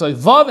B'tzura so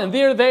Vav, and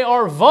there they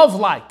are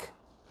Vav-like,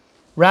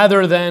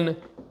 rather than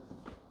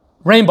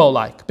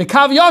rainbow-like.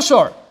 B'kav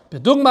Yashar,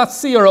 B'dugmat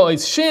Tzir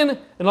Ois Shin.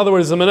 In other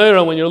words, the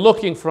Menorah, when you're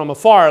looking from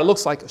afar, it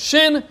looks like a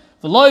shin.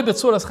 V'loy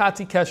B'tzuras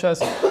Chatzi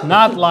Keshes,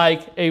 not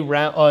like a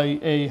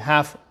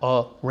half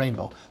a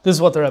rainbow. This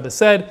is what the Rebbe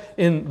said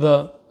in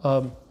the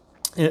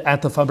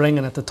at the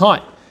Fabrengen at the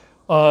time.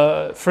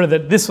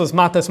 This was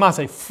Mates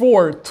Maseh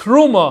for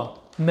Truma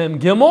Mem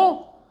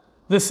Gimel.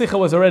 This Sikha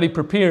was already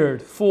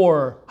prepared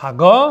for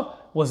Hagah,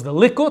 was the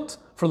Likut,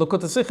 for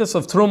Likut Sikhas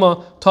of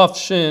Truma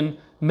Tafshin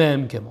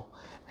Mem Gimel.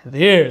 And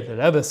there the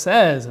Rebbe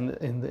says,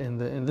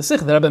 in the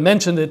Sikha, the Rebbe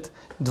mentioned it,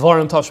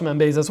 Dvarim Tafshin Mem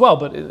Beis as well,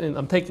 but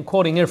I'm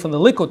quoting here from the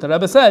Likut, the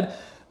Rebbe said,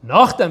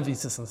 Nachdem wie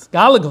es ins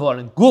Gale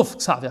geworden, Guf,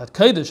 Xaviat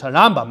Kodesh,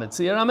 Harambam,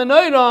 Metzir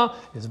HaMenorah,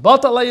 is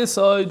Batal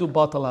HaYesod, u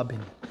Batal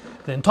HaBinyan.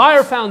 The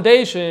entire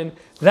foundation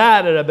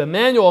that Rabbi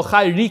Emmanuel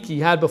Chai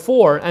Riki had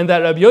before and that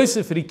Rabbi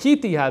Yosef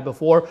Rikiti had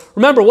before,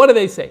 remember, what do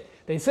they say?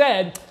 They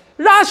said,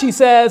 Rashi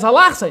says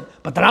halachsein,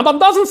 but the Rambam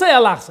doesn't say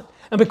halachsein.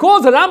 And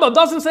because the Rambam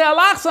doesn't say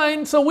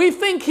halachsein, so we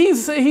think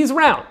he's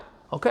round.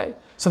 Okay?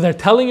 So they're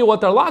telling you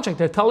what their logic,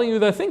 they're telling you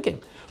their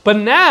thinking. But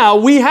now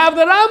we have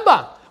the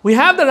Rambam. We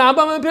have the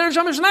Rambam in Pirush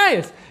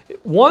HaMishnayos.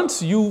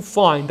 Once you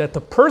find that the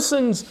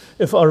person's,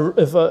 if a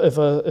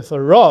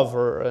Rav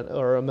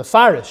or a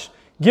Mefarish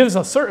gives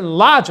a certain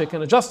logic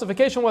and a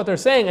justification of what they're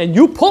saying, and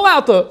you pull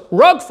out the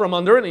rug from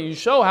under it and you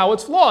show how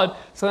it's flawed,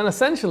 so then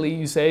essentially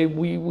you say,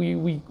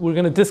 we're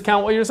going to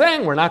discount what you're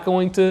saying. We're not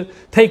going to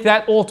take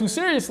that all too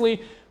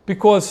seriously,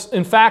 because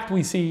in fact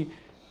we see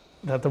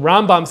that the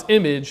Rambam's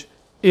image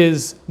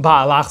is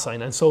Ba'al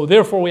Achsain. And so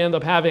therefore we end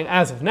up having,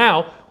 as of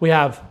now, we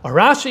have a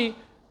Rashi,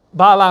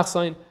 Ba'al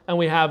Achsain, and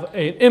we have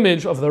an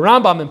image of the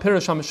Rambam in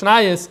Pirush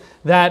HaMishnayos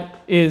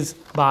that is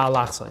Ba'al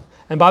Achsain.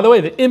 And by the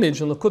way, the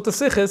image in Likut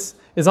Sikhas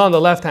is on the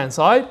left-hand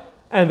side,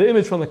 and the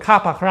image from the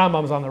Kapach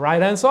Rambam is on the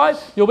right-hand side.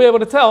 You'll be able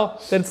to tell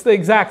that it's the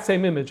exact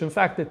same image. In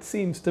fact, it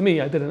seems to me,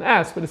 I didn't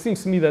ask, but it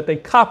seems to me that they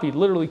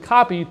literally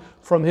copied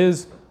from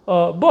his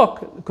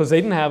book, because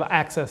they didn't have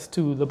access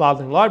to the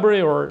Bodleian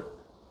library, or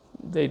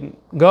didn't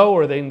go,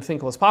 or they didn't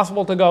think it was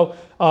possible to go,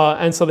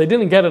 and so they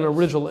didn't get an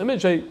original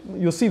image.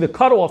 You'll see the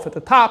cutoff at the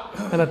top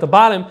and at the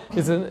bottom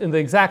is in the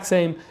exact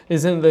same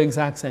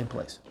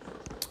place.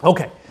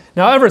 Okay.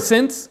 Now, ever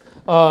since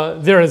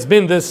there has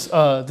been this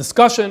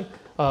discussion,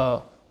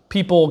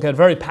 people get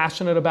very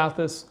passionate about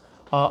this.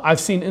 I've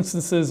seen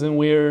instances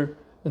where,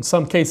 in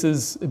some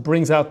cases, it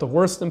brings out the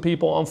worst in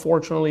people,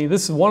 unfortunately.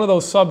 This is one of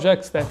those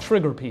subjects that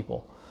trigger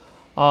people,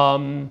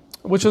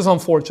 which is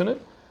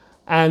unfortunate.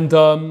 And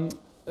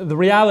the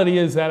reality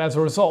is that as a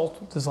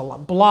result, there's a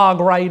lot of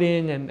blog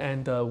writing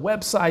and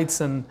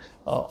websites and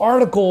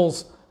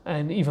articles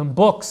and even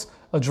books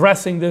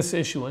addressing this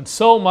issue. And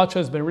so much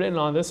has been written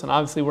on this, and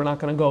obviously we're not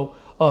going to go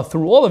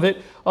through all of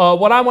it.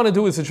 What I want to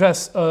do is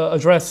address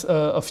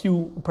a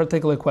few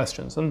particular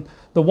questions. And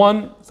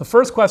the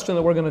first question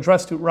that we're going to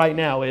address to right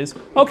now is,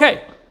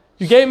 okay,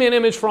 you gave me an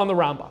image from the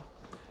Rambam.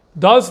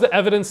 Does the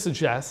evidence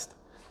suggest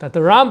that the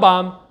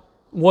Rambam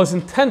was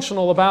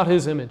intentional about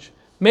his image?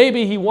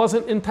 Maybe he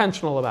wasn't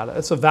intentional about it.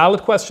 It's a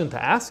valid question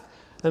to ask.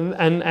 And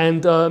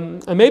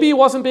maybe he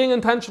wasn't being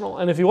intentional.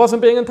 And if he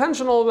wasn't being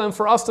intentional, then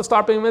for us to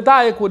start being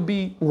medayek would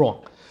be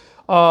wrong.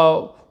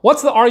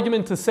 What's the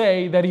argument to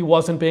say that he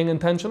wasn't being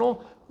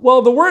intentional?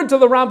 Well, the words of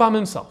the Rambam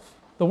himself.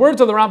 The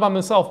words of the Rambam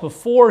himself,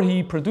 before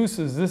he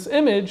produces this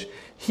image,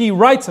 he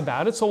writes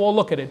about it, so we'll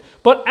look at it.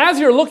 But as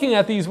you're looking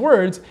at these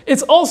words,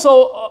 it's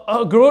also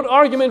a good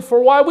argument for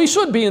why we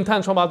should be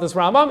intentional about this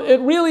Rambam. It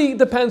really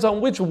depends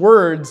on which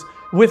words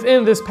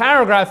within this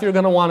paragraph you're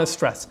going to want to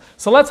stress.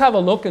 So let's have a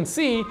look and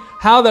see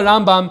how the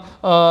Rambam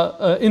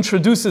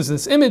introduces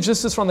this image.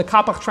 This is from the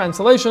Kapach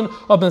translation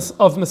of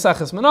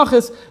Maseches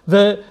Menachos.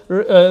 The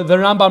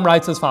Rambam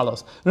writes as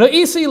follows: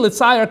 Re'isi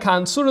l'tzayer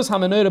kan suras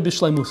ha-menorah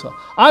b'shleimusa.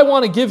 I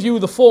want to give you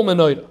the full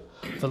menorah.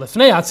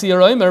 V'lefnei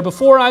hatziyar omer,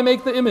 before I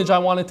make the image, I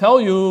want to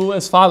tell you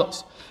as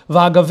follows: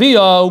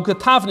 V'agavia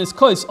u'getavnis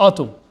kois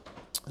atum.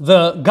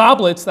 The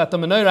goblets that the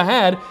menorah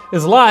had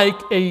is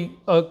like a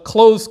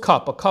closed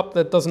cup, a cup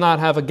that does not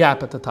have a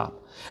gap at the top.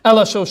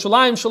 Ela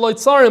shoshalayim shaloit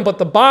tsarim, but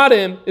the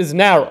bottom is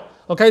narrow.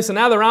 Okay, so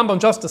now the Rambam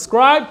just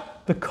described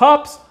the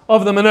cups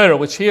of the menorah,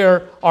 which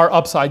here are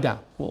upside down.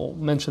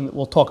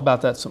 We'll talk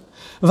about that soon.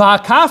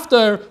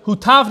 V'akafter hu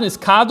tavnis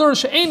kador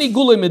she'eni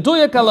gulei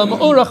meduyak ala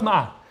ma'urach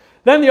ma'ar.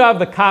 Then you have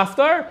the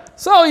kaftar.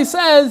 So he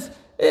says,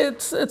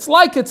 it's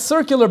like it's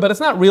circular, but it's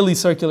not really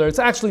circular. It's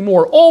actually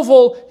more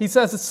oval. He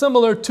says it's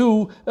similar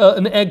to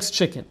an egg's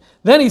chicken.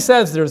 Then he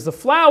says there's the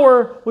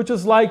flower, which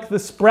is like the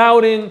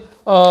sprouting,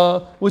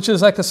 which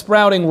is like a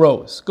sprouting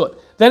rose. Good.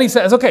 Then he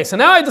says, okay, so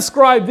now I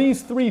describe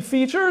these three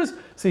features.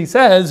 So he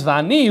says,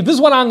 Vani, this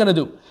is what I'm going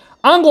to do.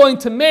 I'm going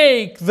to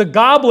make the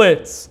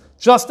goblets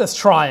just as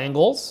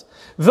triangles.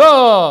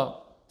 The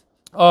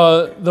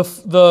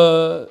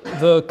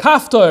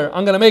kaftar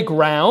I'm going to make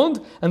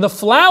round, and the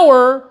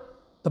flower,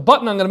 the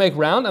button I'm going to make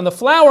round, and the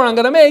flower I'm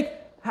going to make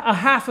a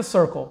half a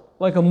circle,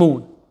 like a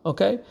moon.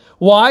 Okay?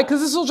 Why?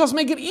 Because this will just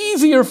make it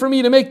easier for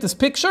me to make this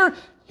picture.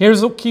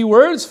 Here's the key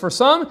words for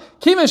some.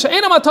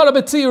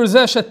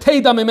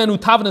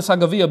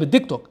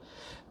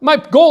 My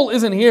goal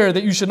isn't here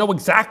that you should know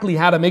exactly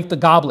how to make the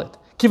goblet.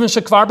 I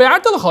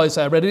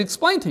already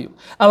explained to you.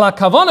 I want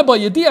to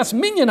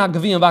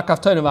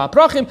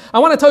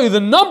tell you the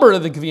number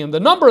of the gvim, the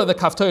number of the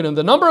kaftorim,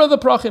 the number of the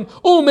prachim,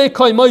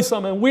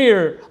 and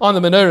where on the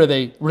menorah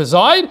they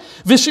reside.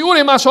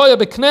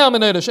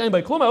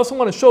 I also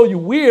want to show you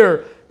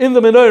where in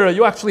the menorah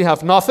you actually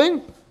have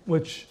nothing,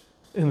 which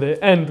in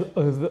the end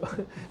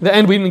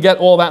we didn't get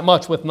all that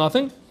much with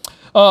nothing.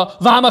 I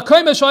want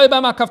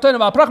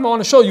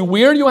to show you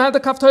where you had the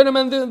kaftorim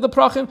and the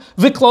prachim.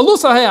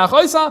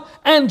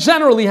 And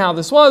generally how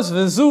this was.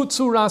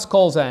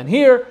 And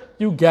here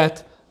you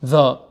get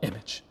the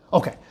image.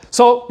 Okay,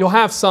 so you'll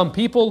have some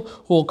people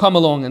who will come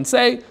along and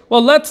say,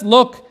 well, let's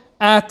look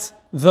at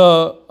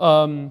the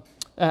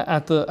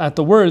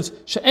words. It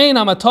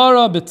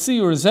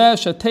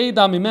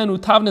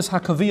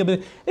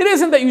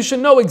isn't that you should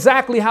know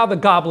exactly how the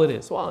goblet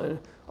is.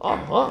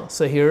 Well,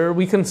 so here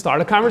we can start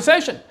a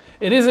conversation.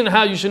 It isn't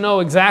how you should know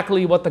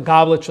exactly what the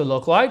goblet should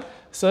look like.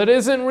 So it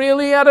isn't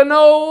really how to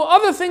know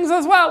other things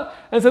as well.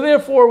 And so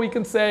therefore we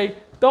can say,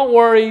 don't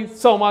worry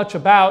so much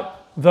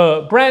about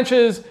the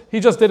branches. He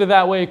just did it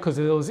that way because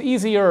it was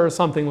easier or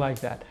something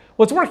like that.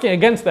 What's working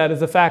against that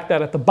is the fact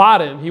that at the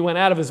bottom he went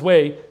out of his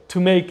way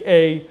to make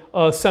a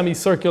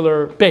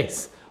semicircular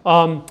base.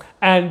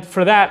 And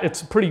for that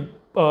it's a pretty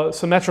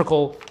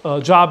symmetrical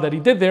job that he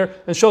did there,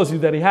 and shows you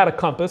that he had a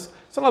compass.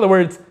 So in other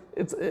words,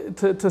 it's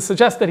to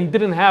suggest that he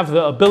didn't have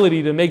the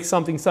ability to make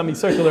something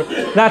semicircular,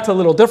 that's a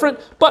little different.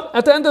 But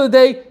at the end of the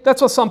day, that's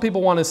what some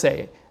people want to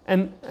say.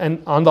 And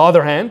on the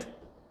other hand,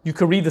 you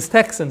could read this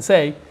text and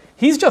say,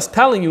 he's just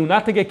telling you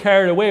not to get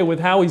carried away with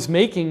how he's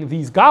making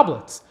these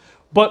goblets.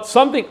 But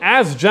something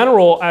as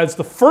general as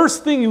the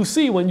first thing you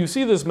see when you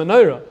see this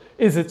menorah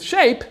is its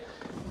shape.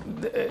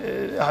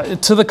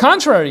 To the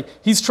contrary,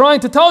 he's trying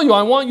to tell you,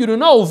 I want you to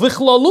know,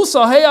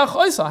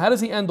 how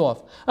does he end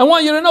off? I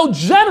want you to know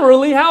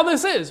generally how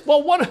this is.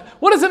 Well,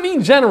 what does it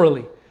mean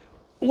generally?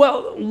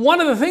 Well,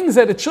 one of the things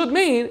that it should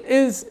mean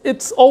is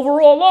its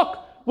overall look,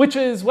 which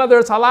is whether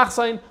it's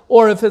halachzain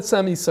or if it's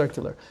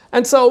semicircular.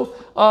 And so,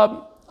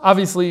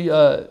 obviously,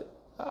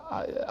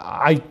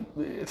 I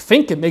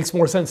think it makes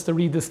more sense to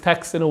read this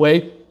text in a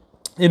way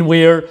in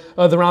where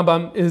the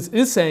Rambam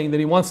is saying that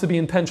he wants to be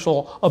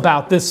intentional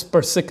about this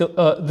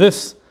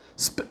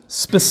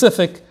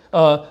specific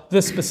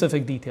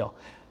detail.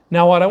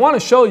 Now, what I want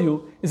to show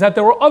you is that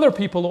there were other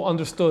people who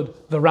understood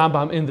the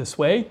Rambam in this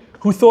way,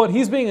 who thought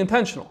he's being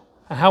intentional.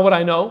 And how would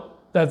I know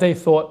that they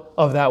thought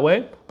of that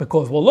way?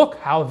 Because, well, look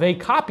how they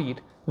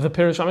copied the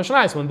Pirush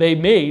HaMishnayos when they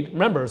made,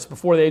 remember, it's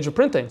before the age of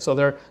printing, so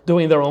they're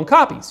doing their own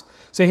copies.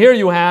 So here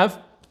you have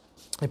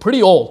a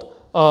pretty old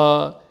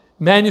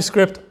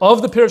manuscript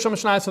of the Pirush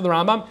HaMishnayos of the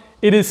Rambam.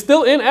 It is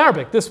still in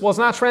Arabic. This was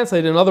not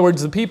translated. In other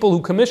words, the people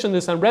who commissioned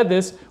this and read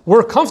this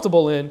were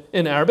comfortable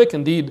in Arabic.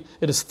 Indeed,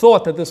 it is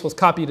thought that this was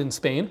copied in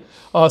Spain,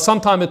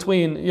 sometime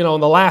between, in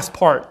the last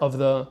part of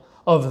the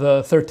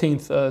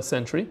 13th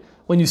century.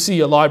 When you see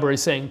a library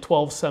saying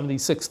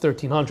 1276,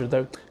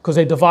 1300, because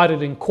they divide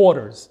it in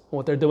quarters.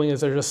 What they're doing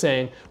is they're just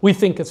saying, we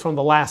think it's from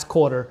the last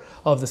quarter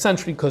of the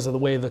century because of the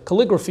way the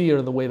calligraphy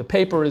or the way the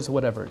paper is,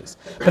 whatever it is.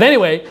 But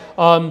anyway,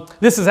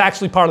 this is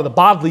actually part of the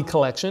Bodley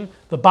collection.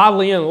 The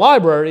Bodleian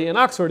Library in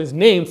Oxford is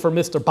named for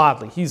Mr.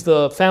 Bodley. He's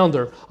the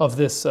founder of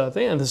this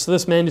thing, and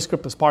this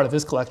manuscript is part of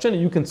his collection.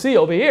 And you can see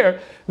over here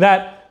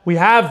that we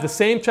have the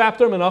same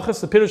chapter,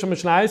 Menachos, the Pirush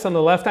HaMishnayos. On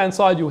the left-hand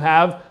side, you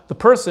have the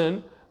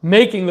person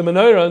making the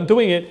menorah and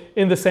doing it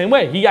in the same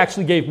way. He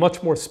actually gave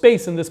much more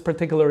space in this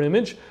particular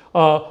image,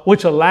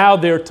 which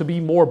allowed there to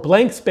be more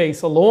blank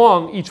space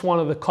along each one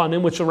of the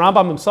kanim, which the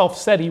Rambam himself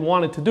said he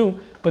wanted to do,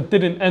 but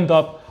didn't end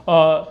up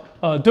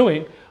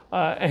doing.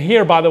 And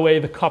here, by the way,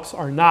 the cups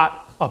are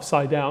not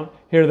upside down.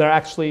 Here they're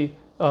actually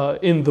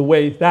in the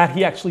way that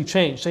he actually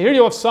changed. So here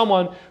you have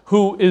someone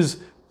who is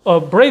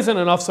brazen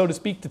enough, so to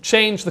speak, to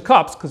change the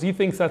cups, because he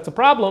thinks that's a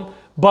problem,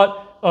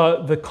 but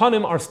the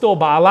kanim are still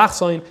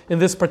ba'alachsoin in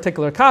this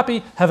particular copy.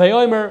 Havei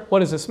omer, what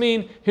does this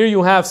mean? Here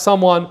you have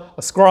someone,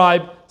 a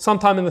scribe,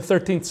 sometime in the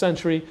 13th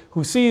century,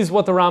 who sees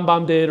what the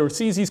Rambam did or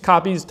sees these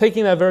copies,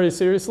 taking that very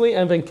seriously,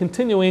 and then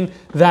continuing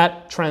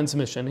that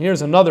transmission.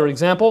 Here's another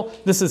example.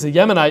 This is a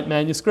Yemenite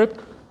manuscript.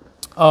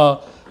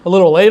 A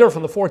little later,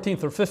 from the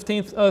 14th or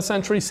 15th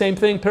century, same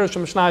thing, Pirush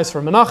HaMishnayos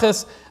for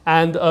Menachos,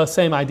 and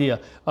same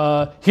idea.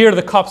 Here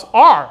the cups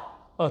are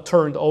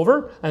turned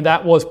over, and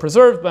that was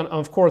preserved, but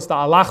of course the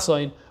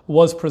alachzain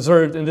was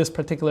preserved in this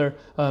particular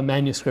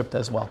manuscript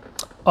as well.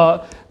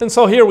 And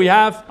so here we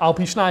have Al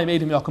Pishnayim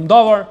Eidim Yakum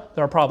Davar.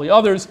 There are probably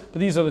others, but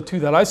these are the two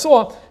that I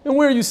saw, and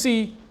where you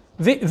see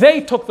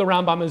they took the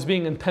Rambam as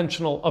being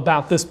intentional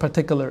about this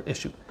particular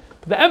issue.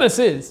 But the emes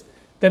is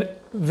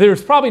that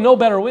there's probably no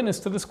better witness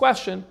to this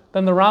question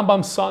than the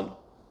Rambam's son.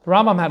 The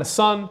Rambam had a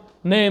son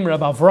named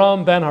Reb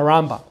Avram ben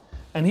Harambam,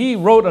 and he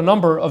wrote a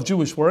number of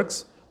Jewish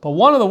works. But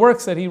one of the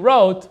works that he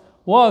wrote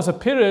was a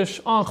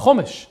Pirush on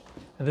Chumash,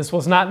 and this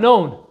was not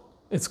known.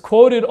 It's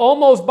quoted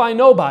almost by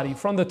nobody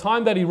from the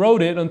time that he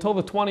wrote it until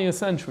the 20th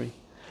century.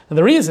 And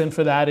the reason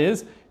for that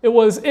is it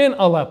was in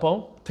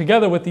Aleppo,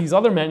 together with these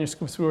other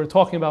manuscripts we were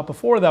talking about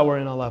before that were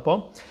in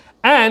Aleppo,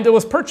 and it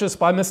was purchased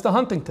by Mr.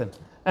 Huntington.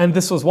 And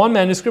this was one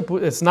manuscript.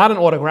 It's not an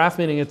autograph,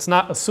 meaning it's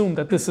not assumed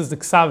that this is the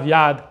Ksav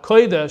Yad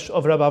Kodesh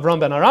of Reb Avram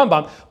ben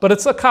Harambam, but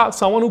it's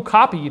someone who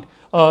copied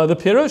the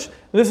Pirush.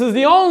 This is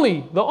the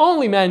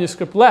only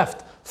manuscript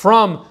left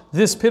from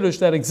this Pirush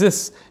that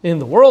exists in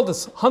the world.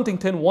 It's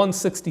Huntington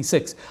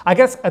 166. I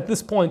guess at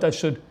this point I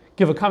should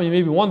give a comment. You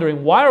may be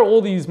wondering, why are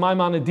all these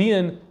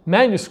Maimonidean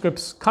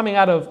manuscripts coming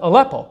out of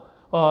Aleppo?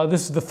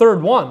 This is the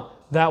third one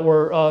that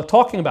we're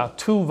talking about,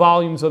 2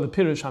 volumes of the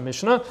Pirush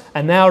HaMishnah,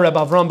 and now Reb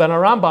Avram ben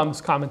Harambam's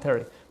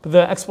commentary. But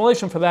the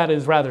explanation for that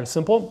is rather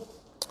simple.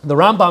 The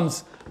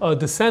Rambam's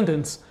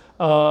descendants,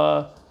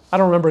 I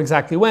don't remember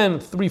exactly when,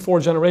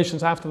 3-4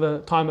 generations after the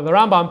time of the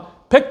Rambam,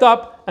 picked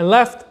up and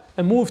left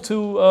and moved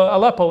to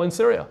Aleppo in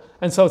Syria.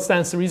 And so it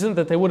stands to reason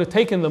that they would have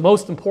taken the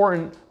most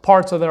important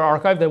parts of their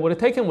archive, they would have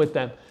taken with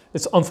them.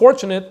 It's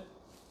unfortunate,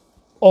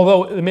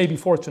 although it may be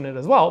fortunate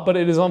as well, but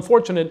it is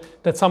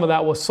unfortunate that some of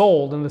that was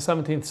sold in the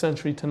 17th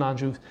century to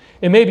non-Jews.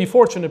 It may be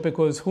fortunate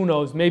because, who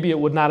knows, maybe it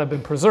would not have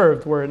been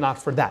preserved were it not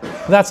for that.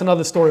 But that's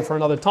another story for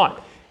another time.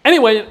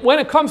 Anyway, when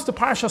it comes to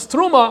Parshas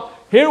Truma,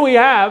 here we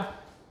have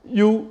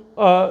you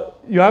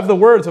have the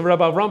words of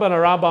Rabbi Avram ben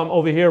Harambam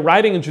over here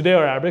writing in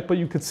Judeo-Arabic, but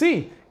you could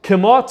see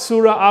Kemot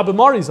Surah Abu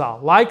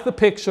Marizal, like the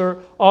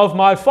picture of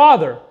my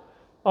father.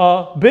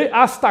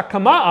 Be'asta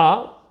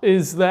Kama'a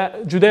is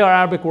the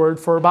Judeo-Arabic word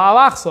for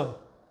Ba'alachson,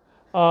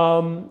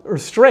 or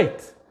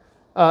straight.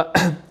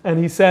 And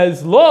he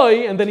says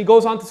loy, and then he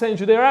goes on to say in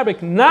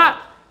Judeo-Arabic,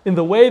 not in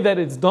the way that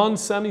it's done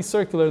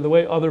semicircular, the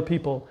way other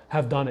people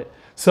have done it.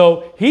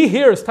 So he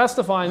here is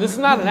testifying, this is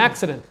not an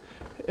accident.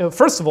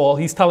 First of all,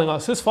 he's telling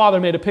us his father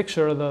made a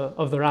picture of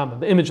the Rambam,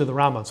 the image of the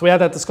Rambam. So we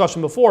had that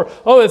discussion before.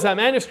 Oh, is that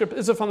manuscript?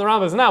 Is it from the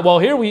Rambam? Is it not? Well,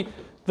 here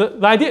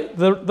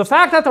the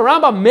fact that the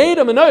Rambam made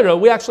a menorah,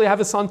 we actually have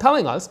his son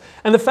telling us,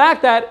 and the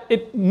fact that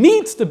it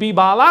needs to be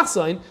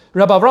ba'alachzain,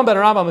 Rabbi Avram ben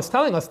Rambam is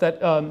telling us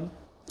that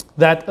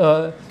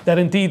that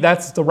indeed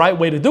that's the right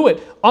way to do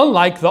it,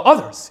 unlike the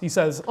others. He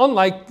says,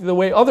 unlike the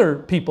way other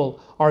people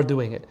are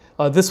doing it.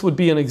 This would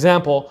be an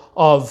example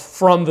of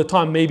from the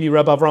time maybe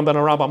Rebbe Avram ben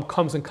Rambam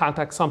comes in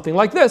contact something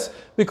like this,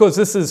 because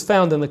this is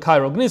found in the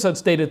Cairo Gnisa.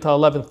 It's dated to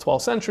 11th,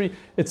 12th century.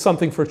 It's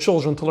something for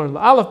children to learn the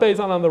Aleph Beis.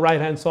 And on the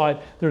right-hand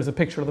side, there's a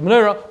picture of the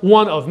Menorah,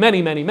 one of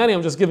many, many, many.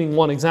 I'm just giving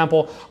one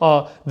example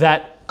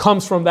that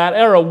comes from that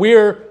era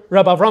where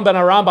Rebbe Avram ben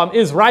Rambam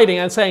is writing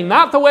and saying,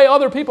 not the way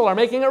other people are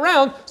making it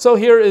around. So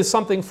here is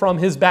something from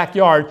his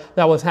backyard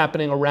that was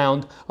happening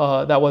around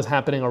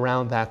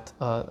that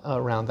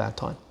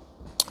time.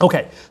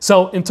 Okay,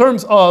 so in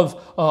terms of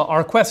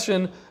our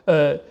question,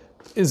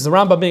 is the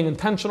Rambam being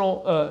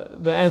intentional?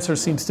 The answer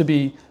seems to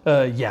be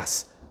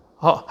yes.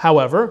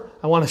 However,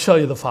 I want to show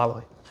you the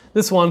following.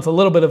 This one's a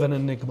little bit of an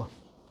enigma.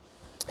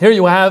 Here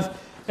you have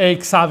a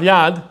Ksav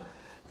Yad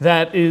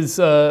that is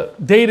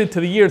dated to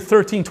the year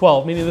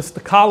 1312, meaning this is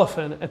the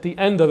colophon at the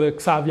end of the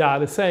Ksav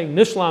Yad is saying,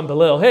 Nishlam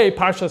Belil, hey,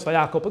 Parshas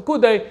Vayakol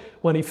Pekudei,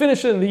 when he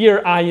finished it in the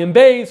year Ayin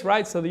Beis,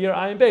 right? So the year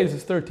Ayin Beis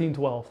is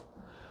 1312.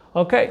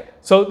 Okay,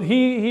 so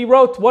he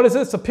wrote, what is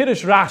this? A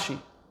Pirush Rashi.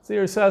 So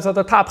here it says at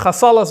the top,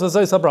 Chasalas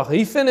v'Zois HaBracha.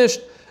 He finished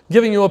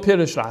giving you a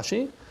Pirush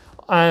Rashi.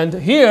 And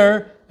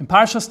here, in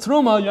Parshas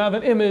Truma, you have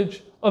an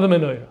image of the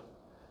Menorah.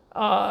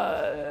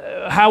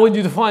 How would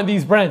you define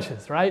these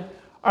branches, right?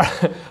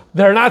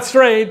 They're not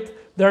straight,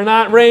 they're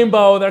not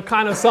rainbow, they're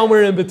kind of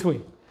somewhere in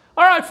between.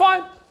 All right,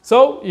 fine.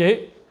 So,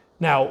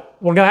 now,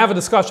 we're going to have a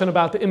discussion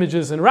about the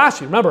images in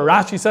Rashi. Remember,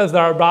 Rashi says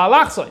there are Ba'al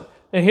Achsoin.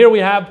 And here we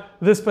have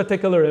this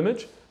particular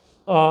image.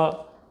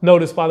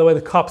 Notice, by the way,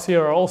 the cups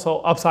here are also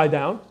upside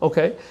down.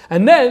 Okay,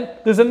 and then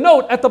there's a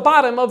note at the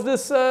bottom of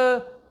this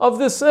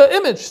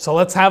image. So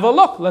let's have a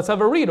look. Let's have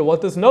a read of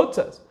what this note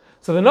says.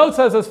 So the note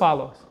says as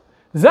follows: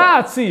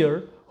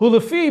 Za'atzir hu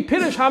lefi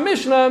Pirush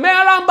HaMishnah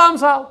me'Rambam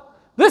Zal.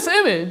 This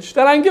image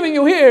that I'm giving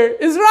you here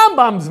is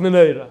Rambam's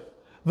Menorah.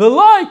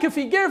 V'loi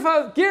kefi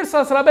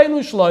girsas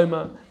Rabbeinu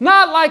Shlomo,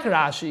 not like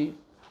Rashi.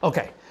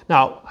 Okay,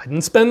 now I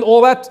didn't spend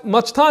all that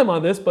much time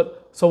on this,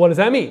 but so what does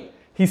that mean?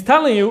 He's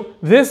telling you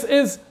this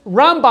is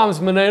Rambam's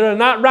Menorah,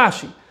 not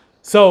Rashi.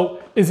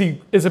 So is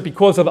it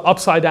because of the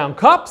upside down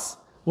cups,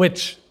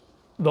 which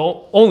the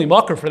only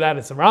marker for that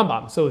is the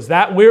Rambam? So is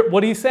that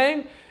what he's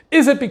saying?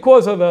 Is it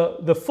because of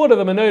the foot of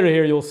the Menorah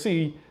here? You'll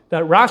see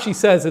that Rashi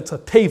says it's a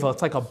teva,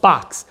 it's like a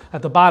box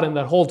at the bottom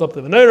that holds up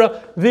the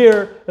Menorah.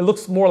 There, it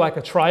looks more like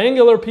a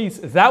triangular piece.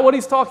 Is that what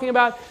he's talking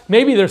about?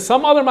 Maybe there's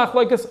some other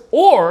machlokes,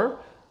 or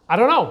I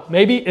don't know.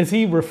 Maybe is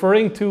he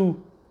referring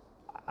to?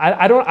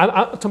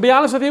 To be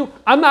honest with you,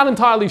 I'm not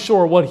entirely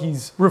sure what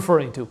he's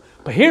referring to.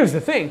 But here's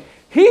the thing.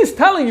 He's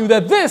telling you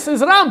that this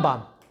is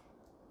Rambam.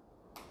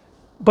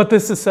 But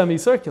this is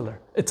semicircular.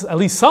 It's at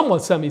least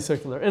somewhat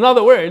semicircular. In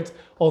other words,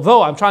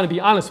 although I'm trying to be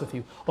honest with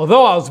you,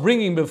 although I was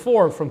bringing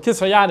before from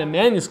Kisar Yad and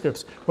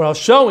manuscripts where I was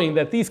showing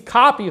that these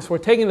copyists were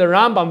taking the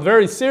Rambam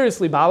very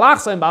seriously,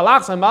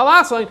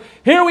 Ba'al,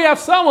 here we have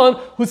someone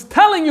who's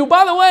telling you,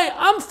 by the way,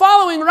 I'm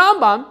following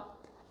Rambam.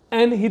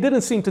 And he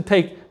didn't seem to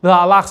take the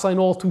halach sign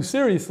all too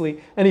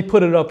seriously, and he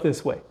put it up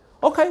this way.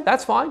 Okay,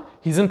 that's fine.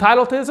 He's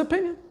entitled to his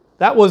opinion.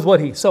 That was what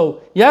he.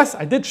 So yes,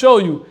 I did show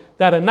you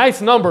that a nice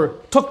number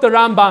took the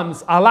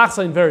Rambam's halach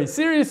sign very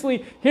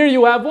seriously. Here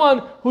you have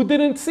one who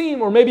didn't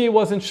seem, or maybe he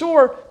wasn't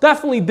sure,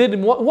 definitely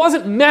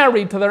wasn't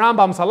married to the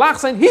Rambam's halach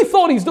sign. He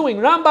thought he's doing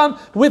Rambam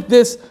with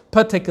this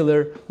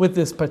particular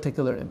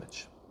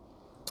image.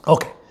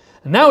 Okay,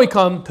 and now we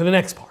come to the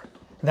next part.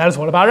 And that is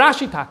what about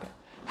Rashi Taka?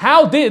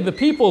 How did the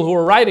people who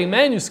were writing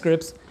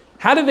manuscripts,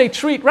 how did they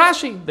treat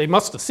Rashi? They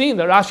must have seen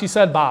that Rashi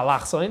said Ba'al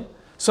Achsoin.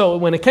 So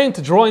when it came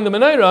to drawing the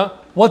Menorah,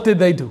 what did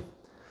they do?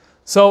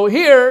 So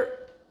here,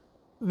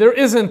 there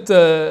isn't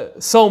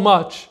so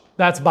much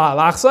that's Ba'al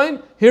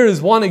Achsoin. Here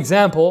is one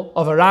example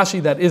of a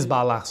Rashi that is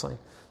Ba'al Achsoin.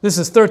 This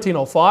is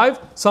 1305,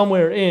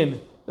 somewhere in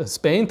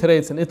Spain. Today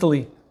it's in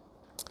Italy,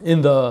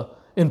 in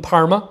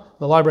Parma.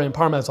 The library in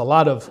Parma has a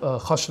lot of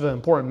chashva,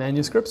 important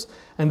manuscripts.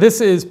 And this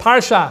is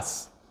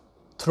Parshas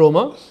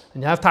Truma,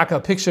 and you have a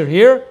picture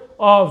here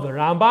of the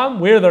Rambam,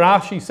 where the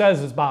Rashi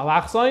says is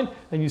Ba'al Achsoin,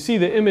 and you see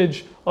the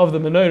image of the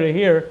Menorah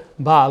here,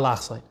 Ba'al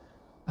Achsoin.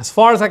 As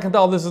far as I can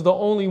tell, this is the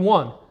only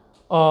one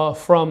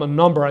from a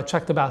number, I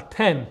checked about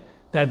 10,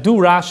 that do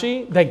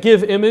Rashi, that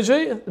give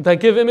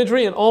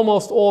imagery, and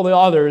almost all the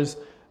others,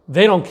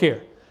 they don't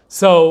care.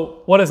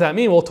 So what does that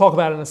mean? We'll talk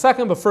about it in a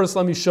second, but first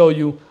let me show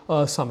you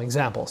some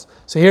examples.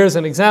 So here's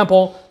an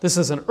example. This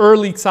is an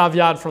early Ksav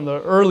Yad from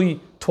the early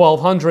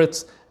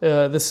 1200s.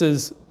 This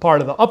is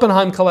part of the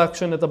Oppenheim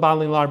collection at the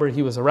Bodleian Library.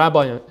 He was a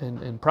rabbi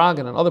in Prague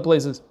and in other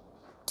places.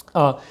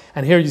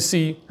 And here you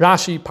see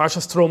Rashi,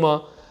 Parshas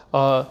Truma,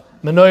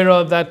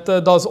 Menorah that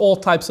does all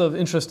types of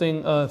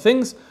interesting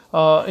things,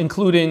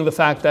 including the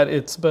fact that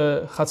it's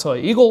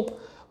Chatzoi Eagle.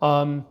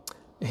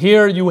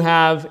 Here you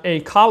have a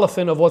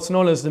colophon of what's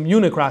known as the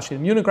Munich Rashi. The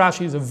Munich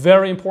Rashi is a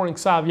very important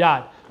Ksav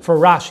Yad for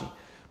Rashi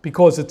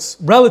because it's,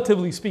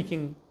 relatively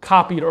speaking,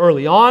 copied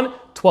early on,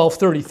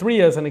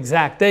 1233 as an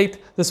exact date.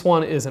 This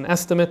one is an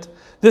estimate.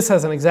 This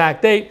has an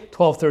exact date,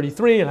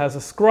 1233. It has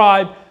a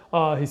scribe.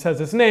 He says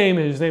his name.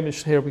 His name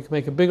is here. We can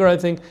make it bigger, I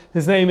think.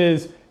 His name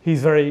is.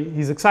 He's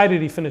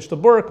excited. He finished the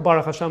work.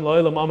 Baruch Hashem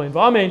la'olam amen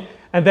v'amen.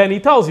 And then he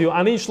tells you,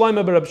 Ani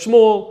Shloime Bereb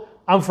Shmuel.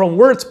 I'm from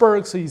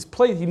Würzburg,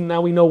 so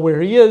now we know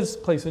where he is,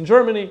 place in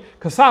Germany.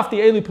 Kasafti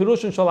Eli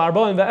Pirushin Shal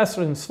Arba'in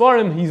Ve'esrin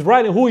Svarim. He's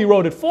writing who he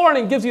wrote it for, and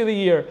it gives you the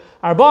year.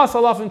 Arba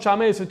Salafin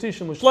Shamei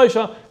Sutishim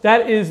Ushleisha.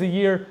 That is the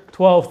year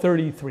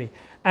 1233.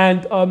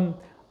 And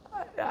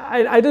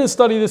I didn't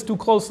study this too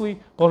closely,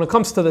 but when it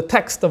comes to the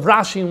text of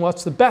Rashi and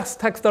what's the best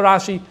text of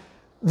Rashi,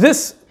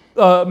 this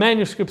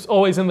manuscript's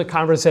always in the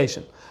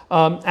conversation.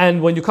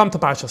 And when you come to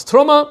Parshas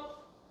Truma,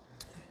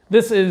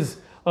 this is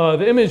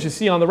the image you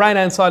see on the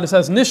right-hand side. It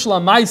says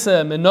Nishla Maise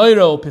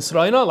Menorah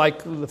Pisraina,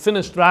 like the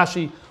finished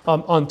Rashi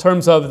on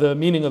terms of the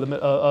meaning of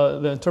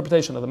the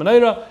interpretation of the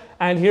Menorah.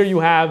 And here you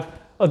have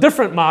a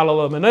different model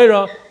of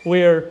Menorah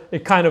where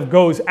it kind of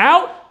goes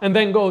out and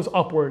then goes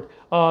upward.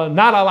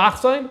 Not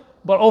al-Achzain,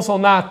 but also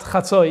not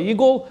Chatzoi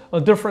Igul,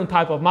 a different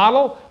type of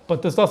model,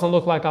 but this doesn't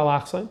look like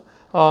al-Achzain.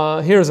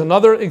 Here's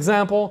another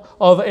example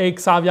of a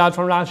Ksav Yad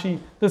from Rashi.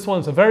 This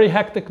one's a very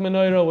hectic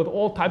menorah with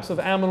all types of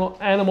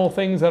animal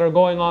things that are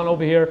going on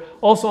over here.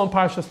 Also on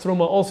Parshas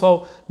Truma,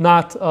 also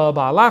not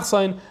Ba'al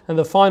Achzain. And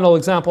the final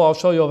example I'll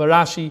show you of a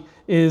Rashi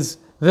is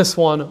this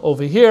one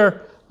over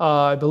here.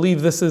 I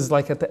believe this is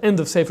like at the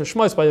end of Sefer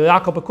Shmos by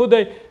Yaakov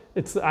Akudei.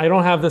 I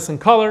don't have this in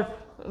color.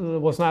 It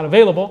was not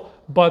available.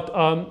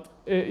 But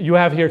you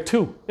have here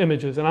two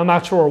images, and I'm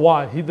not sure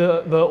why.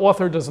 The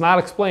author does not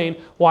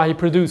explain why he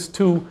produced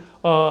two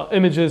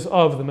images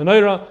of the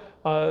menorah,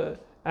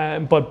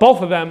 but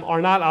both of them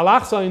are not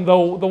al-Achzain,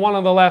 though the one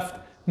on the left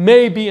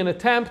may be an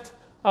attempt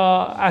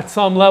at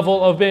some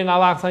level of being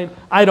al-Achzain.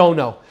 I don't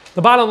know.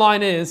 The bottom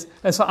line is,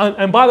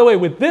 and by the way,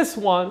 with this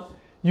one,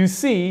 you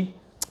see,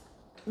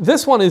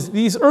 this one is,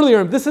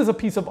 this is a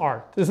piece of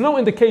art. There's no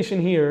indication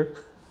here.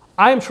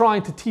 I am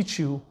trying to teach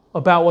you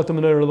about what the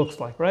menorah looks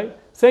like, right?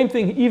 Same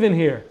thing even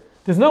here.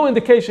 There's no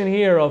indication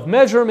here of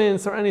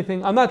measurements or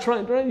anything. I'm not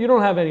trying, you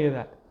don't have any of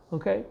that,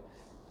 okay?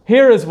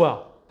 Here as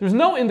well. There's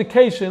no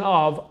indication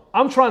of,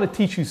 I'm trying to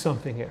teach you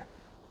something here.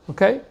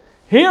 Okay?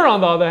 Here on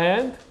the other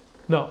hand,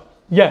 no.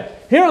 Yeah.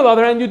 Here on the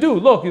other hand, you do.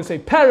 Look, you say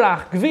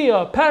perach,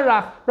 gvia,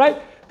 perach,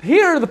 right?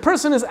 Here the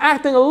person is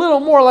acting a little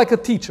more like a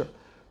teacher.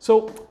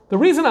 So the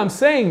reason I'm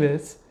saying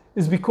this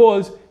is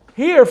because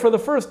here for the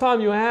first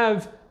time you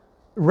have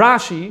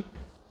Rashi.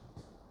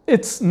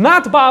 It's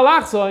not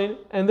Ba'al Achzain,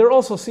 and there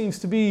also seems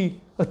to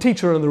be a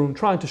teacher in the room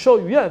trying to show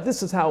you, yeah,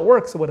 this is how it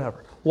works or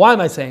whatever. Why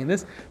am I saying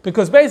this?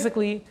 Because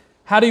basically,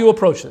 how do you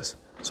approach this?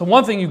 So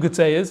one thing you could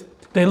say is,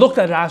 they looked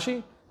at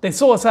Rashi, they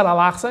saw it said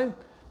al-Achzain,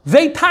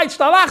 they touched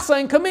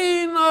al-Achzain,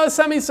 kamin,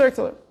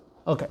 semicircular.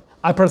 Okay,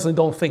 I personally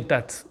don't think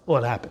that's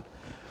what happened.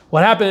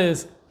 What happened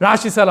is,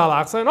 Rashi said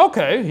al-Achzain,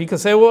 okay, he can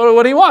say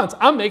what he wants.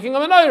 I'm making a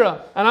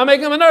menorah, and I'm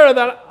making a menorah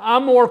that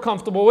I'm more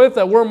comfortable with,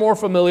 that we're more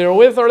familiar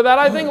with, or that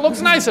I think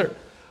looks nicer.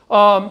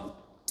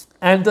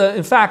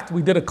 In fact,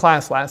 we did a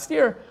class last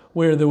year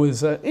where there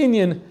was an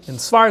Inyan in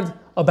Sfard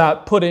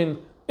about putting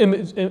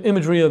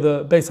imagery of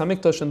the Beis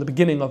Hamikdash in the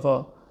beginning of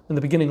a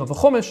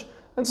Chumash.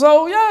 And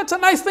so, yeah, it's a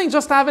nice thing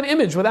just to have an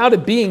image without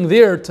it being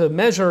there to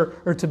measure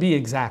or to be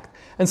exact.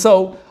 And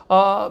so,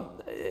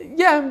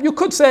 you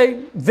could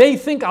say they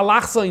think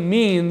al-Achzain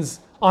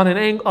means on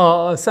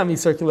an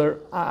semicircular.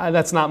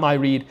 That's not my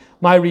read.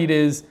 My read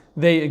is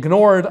they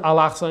ignored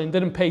al-Achzain,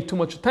 didn't pay too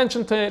much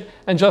attention to it,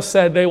 and just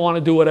said they want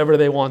to do whatever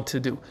they want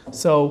to do.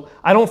 So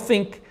I don't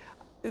think,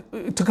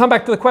 to come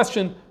back to the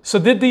question, so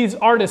did these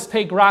artists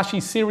take Rashi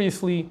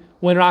seriously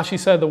when Rashi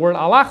said the word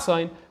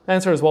al-Achzain? The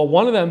answer is, well,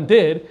 one of them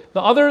did.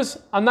 The others,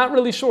 I'm not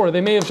really sure.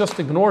 They may have just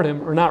ignored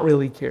him or not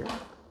really cared.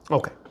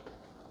 Okay.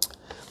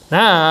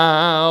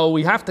 Now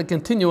we have to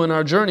continue in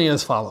our journey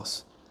as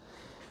follows.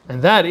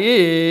 And that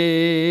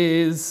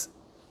is...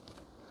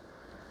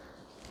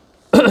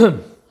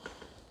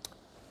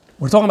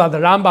 We're talking about the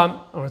Rambam,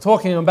 and we're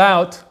talking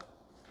about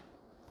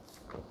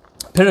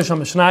Pirush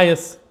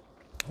HaMishnayos.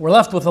 We're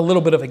left with a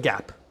little bit of a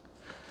gap.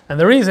 And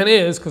the reason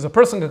is because a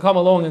person could come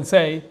along and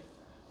say,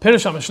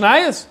 Pirush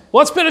HaMishnayos?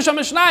 What's Pirush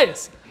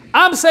HaMishnayos?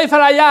 I'm Sefer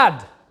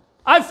Hayad.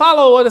 I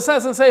follow what it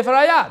says in Sefer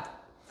Hayad.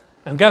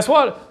 And guess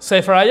what?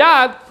 Sefer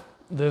Hayad,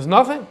 there's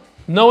nothing.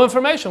 No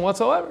information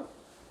whatsoever.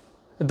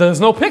 There's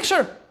no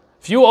picture.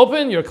 If you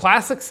open your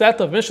classic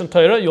set of Mishnah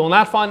Torah, you will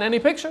not find any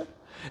picture.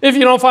 If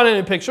you don't find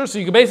any picture, so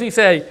you can basically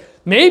say,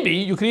 maybe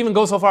you could even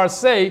go so far as to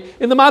say,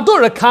 in the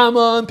Madura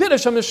Kama and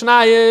Pirush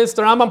HaMishnayos,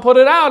 the Rambam put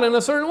it out in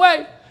a certain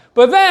way.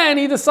 But then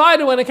he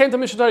decided when it came to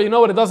Mishnah Torah, you know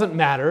what, it doesn't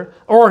matter,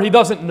 or he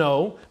doesn't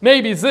know.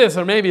 Maybe it's this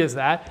or maybe it's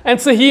that. And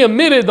so he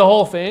omitted the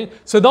whole thing.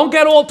 So don't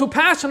get all too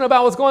passionate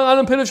about what's going on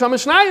in Pirush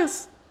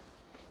HaMishnayos.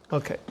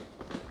 Okay.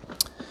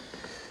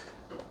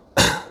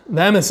 The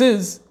emes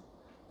is,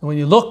 when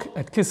you look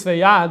at Kisvei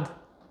Yad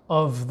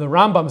of the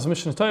Rambam's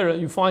Mishnah Torah,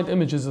 you find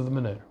images of the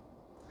Menorah.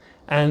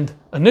 And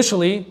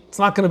initially, it's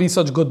not going to be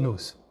such good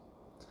news.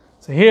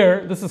 So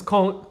here, this is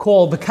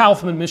called the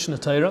Kaufman Mishnah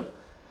Torah.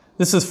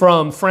 This is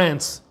from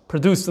France,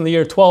 produced in the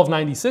year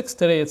 1296.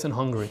 Today it's in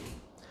Hungary.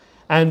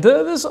 And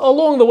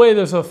along the way,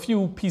 there's a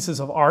few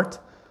pieces of art.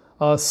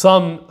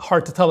 Some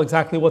hard to tell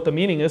exactly what the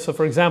meaning is. So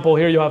for example,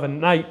 here you have a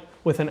knight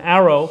with an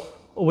arrow,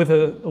 with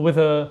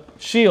a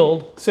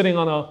shield, sitting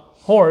on a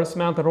horse,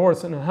 mounted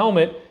horse, and a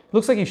helmet. It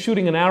looks like he's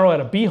shooting an arrow at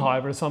a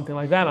beehive or something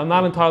like that. I'm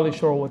not entirely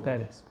sure what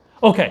that is.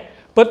 Okay,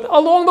 but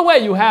along the way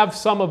you have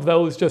some of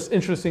those just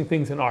interesting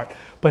things in art.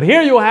 But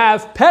here you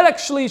have Perek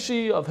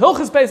Shlishi of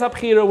Hilchos Beis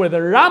HaBchira, where the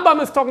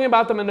Rambam is talking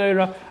about the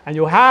menorah, and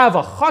you have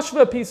a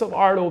chashva piece of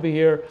art over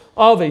here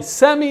of a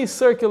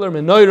semicircular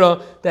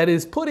menorah that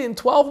is put in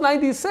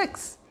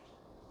 1296.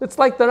 It's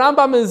like the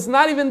Rambam is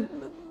not even,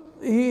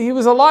 he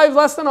was alive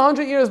less than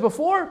 100 years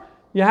before.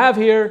 You have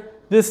here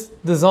this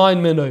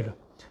design menorah.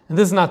 And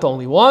this is not the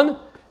only one.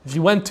 If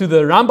you went to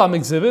the Rambam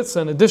exhibits,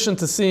 in addition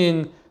to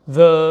seeing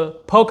the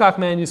Pokak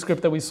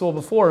manuscript that we saw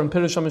before in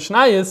Pirush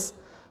HaMishnayos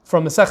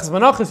from Maseches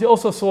Menachos, you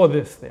also saw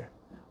this there.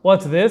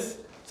 What's this?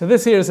 So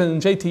this here is in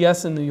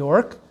JTS in New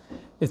York.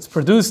 It's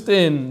produced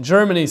in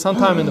Germany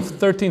sometime in the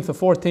 13th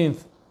or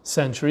 14th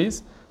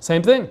centuries.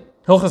 Same thing.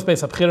 Hilchos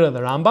Beis HaBchira,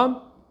 the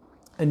Rambam.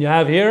 And you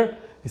have here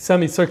a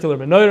semicircular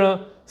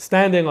menorah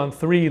standing on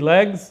 3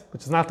 legs,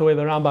 which is not the way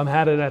the Rambam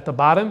had it at the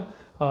bottom.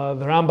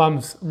 The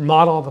Rambam's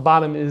model at the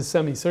bottom is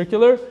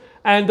semicircular,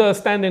 and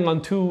standing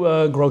on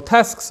 2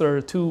 grotesques, or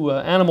 2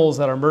 animals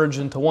that are merged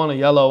into one, a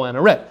yellow and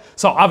a red.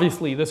 So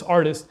obviously this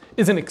artist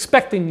isn't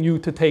expecting you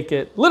to take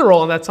it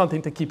literal, and that's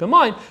something to keep in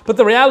mind. But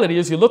the reality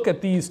is you look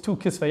at these 2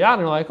 kisvei yad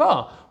and you're like,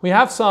 oh, we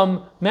have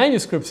some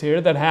manuscripts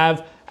here that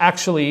have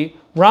actually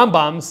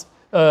Rambam's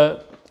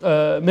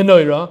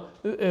menorah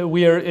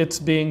where it's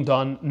being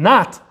done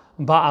not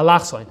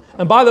ba'alachsoin.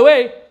 And by the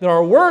way, there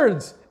are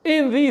words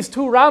in these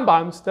 2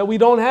 Rambams that we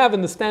don't have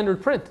in the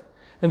standard print.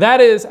 And that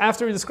is,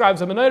 after he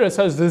describes the menorah, it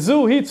says,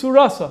 V'zu hi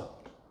tzurasa.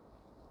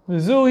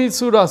 V'zu hi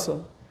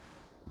tzurasa.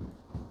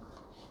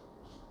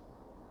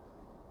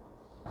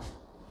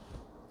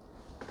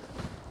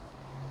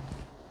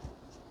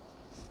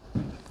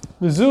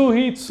 V'zu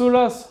hi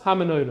tzuras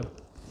ha-menorah.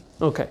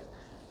 Okay.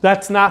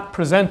 That's not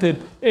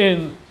presented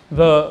in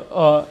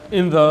the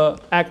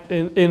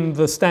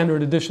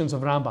standard editions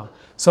of Rambam.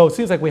 So it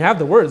seems like we have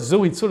the words Zu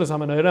hi tzuras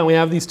ha-menorah, and we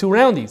have these 2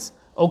 roundies.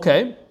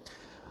 Okay.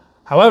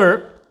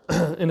 However,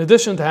 in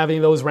addition to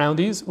having those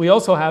roundies, we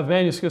also have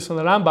manuscripts from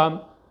the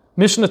Rambam,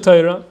 Mishnah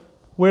Torah,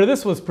 where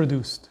this was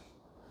produced,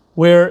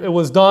 where it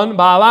was done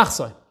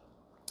ba'alachsoin.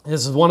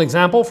 This is one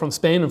example from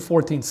Spain in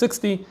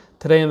 1460,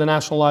 today in the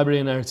National Library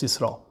in Eretz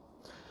Yisrael.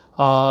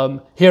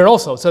 Here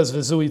also it says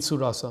V'zu hi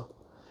tzurasa.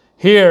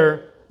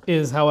 Here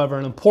is, however,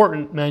 an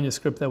important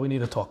manuscript that we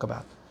need to talk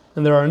about.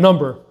 And there are a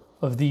number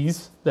of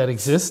these that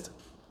exist.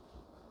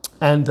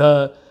 And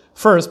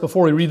first,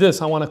 before we read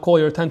this, I want to call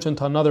your attention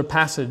to another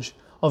passage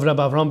of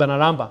Rabbi Avram ben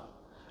Arambam.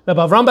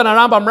 Rabbi Avram ben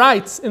Arambam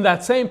writes in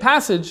that same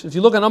passage, if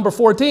you look at number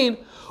 14,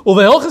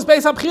 Uvehilchos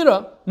Beis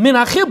HaBchira min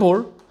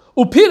hachibur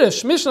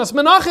upirish mishnas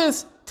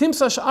menachos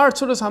timsa sha'ar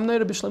tzuras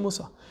hamneira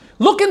bishlemusa.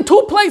 Look in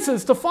 2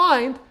 places to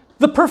find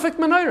the perfect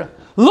menorah.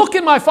 Look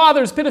in my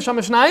father's Pirush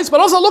HaMishnayos, but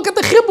also look at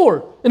the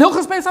chibur in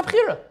Hilchos Beis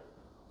HaBchira.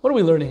 What are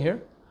we learning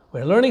here?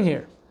 We're learning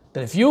here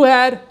that if you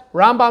had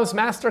Rambam's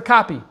master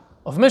copy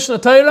of Mishnah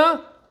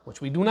Torah,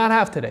 which we do not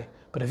have today,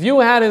 but if you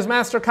had his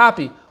master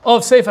copy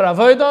of Sefer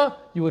Avodah,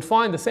 you would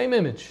find the same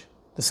image.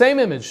 The same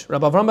image.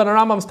 Rabbi Avram ben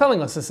Arambam is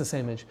telling us it's the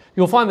same image.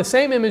 You'll find the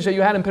same image that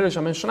you had in Pirush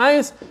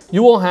HaMishnayos,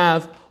 you will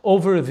have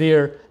over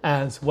there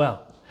as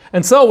well.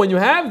 And so when you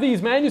have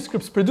these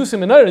manuscripts producing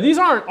menorah, these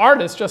aren't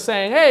artists just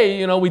saying,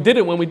 hey, we did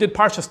it when we did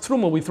Parshas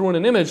Truma, we threw in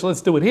an image,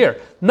 let's do it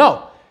here.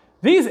 No.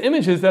 These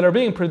images that are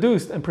being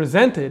produced and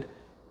presented,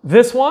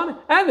 this one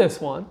and this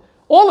one,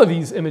 all of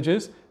these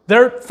images,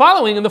 they're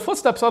following in the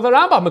footsteps of the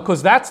Rambam,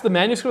 because that's the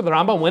manuscript of the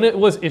Rambam. When it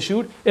was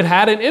issued, it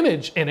had an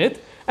image in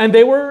it, and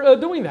they were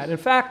doing that. In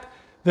fact,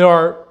 there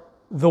are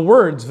the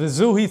words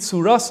V'zu hi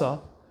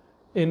tzurasa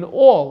in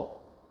all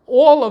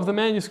of the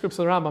manuscripts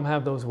of the Rambam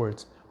have those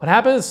words. What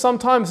happens is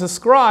sometimes the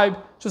scribe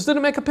just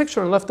didn't make a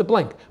picture and left it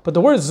blank. But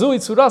the word Zu hi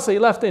tzurasa he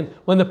left in.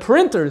 When the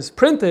printers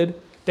printed,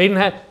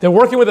 they're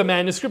working with a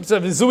manuscript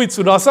of Zu hi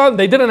tzurasa, and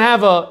they didn't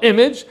have an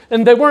image,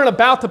 and they weren't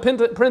about to print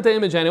the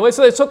image anyway,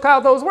 so they took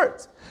out those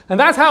words. And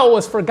that's how it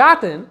was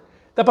forgotten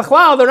that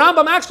Bachlal, the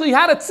Rambam actually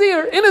had a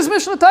tzir in his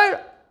Mishnah Torah.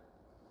 It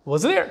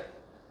was there.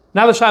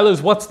 Now the shaila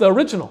is, what's the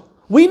original?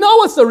 We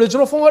know it's the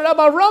original from what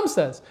Rabbi Avram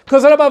says,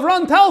 because Rabbi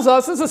Avram tells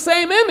us it's the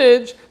same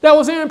image that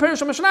was here in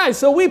Pirush HaMishnayos.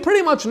 So we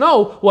pretty much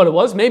know what it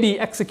was. Maybe he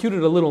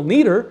executed a little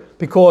neater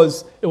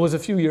because it was a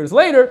few years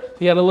later.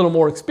 He had a little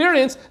more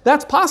experience.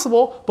 That's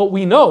possible, but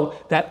we know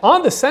that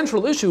on the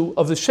central issue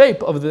of the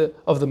shape of the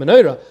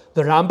menorah,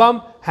 the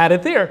Rambam had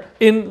it there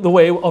in the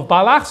way of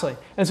Balachsei.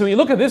 And so when you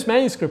look at this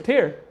manuscript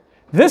here,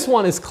 this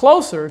one is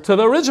closer to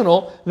the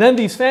original than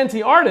these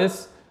fancy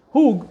artists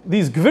who,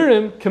 these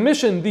Gvirim,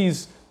 commissioned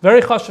these very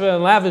chashva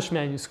and lavish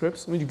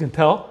manuscripts, you can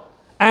tell.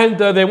 And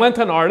they went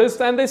to an artist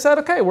and they said,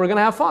 okay, we're going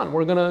to have fun.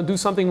 We're going to do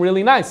something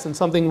really nice and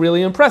something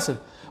really impressive.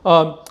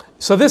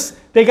 So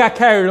they got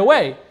carried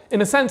away.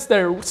 In a sense,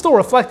 they're still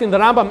reflecting the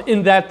Rambam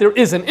in that there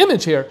is an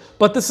image here,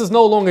 but this is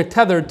no longer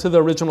tethered to the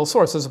original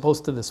source as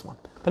opposed to this one.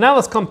 But now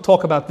let's come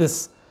talk about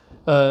this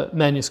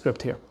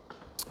manuscript here.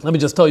 Let me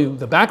just tell you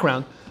the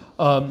background.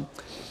 After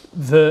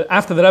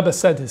the Rebbe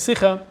said his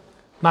Sikha,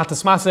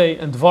 Matas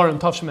Maseh and Dvarim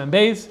Tavshim and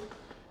Beis,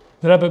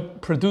 the Rebbe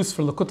produced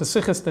for Likut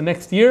Sichas the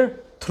next year,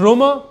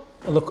 Truma,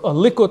 a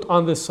Likut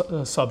on this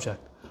subject.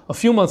 A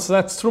few months,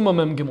 that's Truma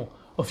Mem Gimel.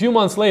 A few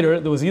months later,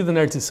 there was Yid in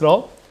Eretz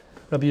Yisrael,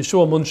 Rabbi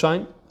Yeshua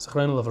Munshain,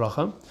 Zechreinu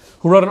Levracha,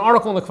 who wrote an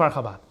article in the Kfar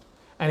Chabad.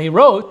 And he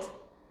wrote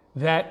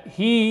that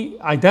he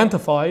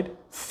identified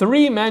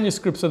 3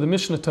 manuscripts of the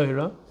Mishnah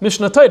Torah,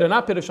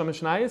 not Pirush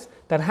HaMishnayos,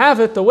 that have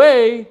it the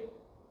way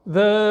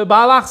the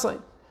Baal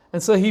HaChaim.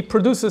 And so he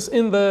produces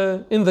in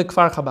the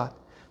Kfar Chabad.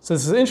 So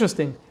this is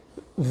interesting.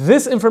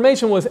 This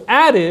information was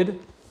added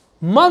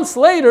months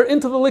later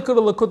into the Likut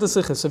of Likut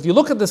Sichos. So if you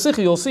look at the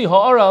Sikha, you'll see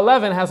Ha'ara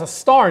 11 has a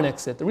star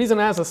next to it. The reason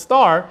it has a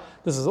star,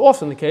 this is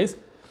often the case,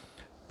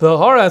 the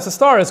Ha'ara has a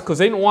star is because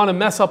they didn't want to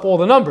mess up all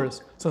the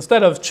numbers. So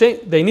instead of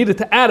they needed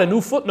to add a new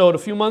footnote a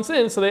few months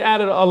in, so they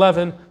added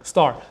 11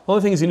 star. The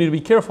only thing is you need to be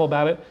careful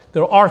about it.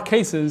 There are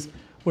cases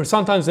where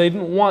sometimes they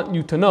didn't want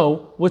you to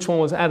know which one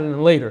was added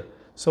in later.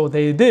 So what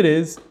they did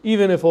is,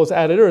 even if it was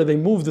added earlier, they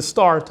moved the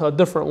star to a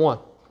different one.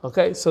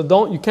 Okay, so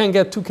you can't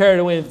get too carried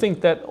away and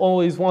think that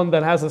always one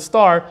that has a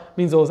star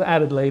means it was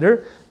added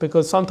later,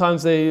 because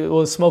sometimes it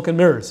was smoke and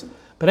mirrors.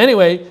 But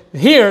anyway,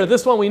 here,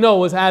 this one we know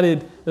was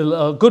added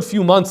a good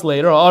few months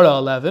later, Ha'ara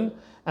 11.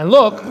 And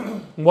look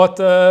what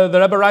the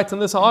Rebbe writes in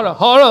this Ha'ara.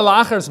 Ha'ara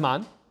la'acher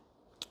zman,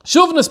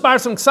 shuv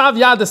nisparsam ksav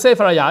yad de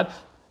sefer hayad.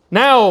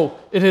 Now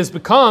it has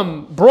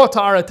become brought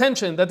to our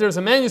attention that there's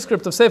a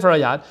manuscript of Sefer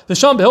Hayad.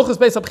 V'sham be'ilchos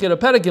beis ha'bchira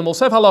perek gimel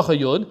sef halacha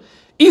yud.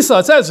 Isa,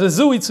 it says,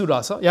 v'zu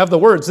itzurasa. You have the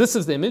words, this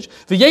is the image.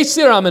 V'yesh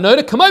sira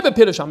menorah, kamay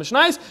be'pirush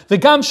ha'mishnayos,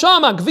 v'gam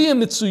sham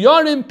agviyim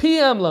mitzuyarim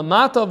piyam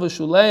lamata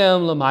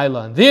v'shuleim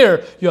lamayla. And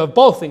there you have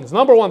both things.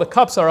 Number one, the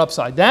cups are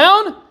upside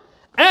down,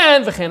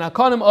 and v'chen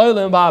hakanim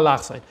oilim ba'al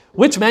achsain.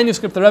 Which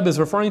manuscript the Rebbe is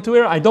referring to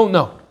here, I don't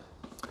know.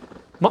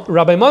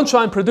 Rabbi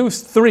Monsheim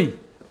produced 3.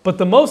 But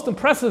the most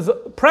impressive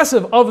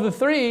of the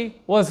 3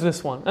 was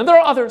this one. And there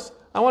are others.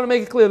 I want to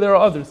make it clear there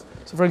are others.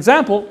 So for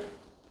example,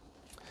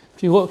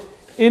 if you look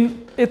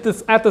at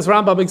this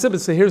Rambam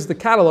exhibit, so here's the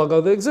catalog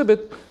of the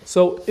exhibit.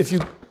 So if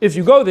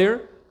you go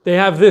there, they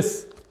have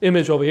this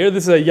image over here.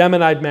 This is a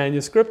Yemenite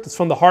manuscript. It's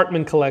from the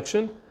Hartman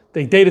collection.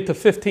 They date it to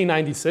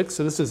 1596,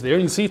 so this is there.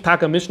 You see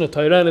Taka Mishnah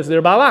Torah, and it's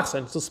there Baal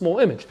HaChaim. It's a small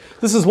image.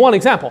 This is one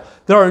example.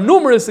 There are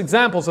numerous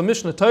examples of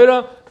Mishnah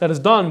Torah that is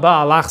done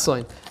Baal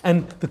HaChaim.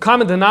 And the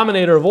common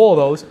denominator of all of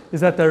those is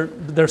that they're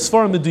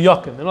Sfarim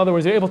Meduyakim. In other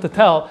words, you're able to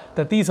tell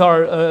that these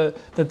were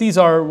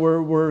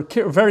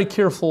very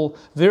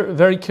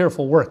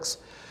careful works.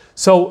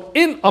 So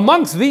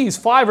amongst these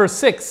 5 or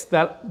 6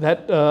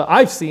 that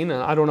I've seen,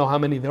 and I don't know how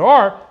many there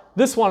are,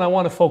 this one I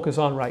want to focus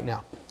on right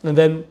now. And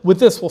then with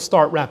this, we'll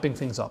start wrapping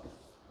things up.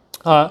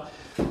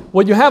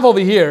 What you have over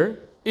here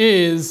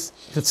is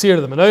the tzir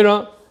of the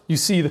menorah. You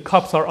see the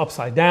cups are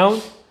upside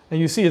down, and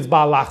you see it's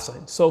Baal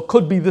HaChaim. So it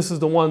could be this is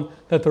the one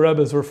that the Rebbe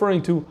is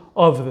referring to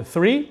of the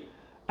 3,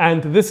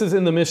 and this is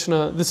in the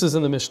Mishnah. This is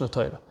in the Mishnah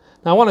Torah.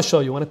 Now I want to show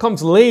you when it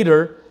comes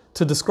later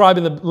to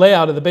describing the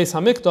layout of the Beis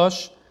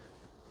Hamikdash.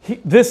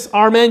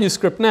 Our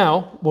manuscript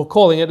now, we're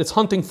calling it. It's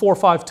Hunting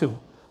 452.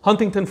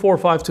 Huntington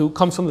 452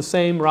 comes from the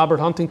same Robert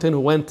Huntington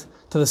who went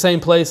to the same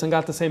place and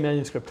got the same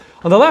manuscript.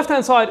 On the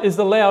left-hand side is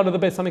the layout of the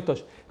Beis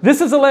Hamikdash. This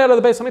is the layout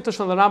of the Beis Hamikdash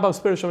on the Rambam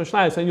Pirush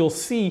HaMishnayos, and you'll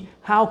see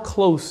how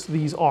close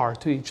these are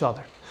to each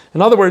other.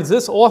 In other words,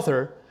 this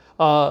author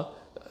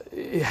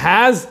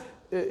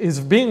is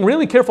being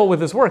really careful with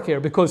his work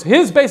here, because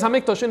his Beis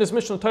Hamikdash in his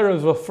Mishnah Torah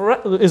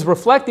is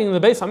reflecting the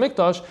Beis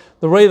Hamikdash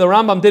the way the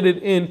Rambam did it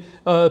in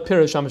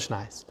Pirush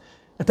HaMishnayos.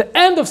 At the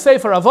end of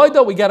Sefer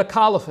Avodah, we get a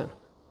Kalafin.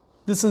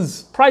 This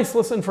is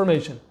priceless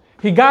information.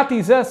 He got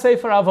these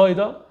Sefer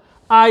Avodah.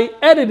 I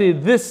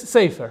edited this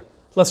Sefer.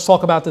 Let's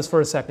talk about this for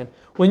a second.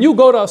 When you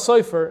go to a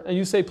Sefer and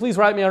you say, please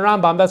write me a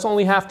Rambam, that's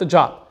only half the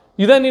job.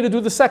 You then need to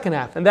do the second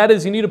half, and that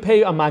is you need to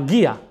pay a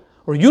Magia,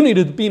 or you need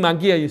to be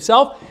Magia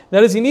yourself.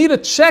 That is, you need to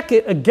check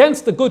it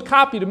against the good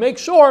copy to make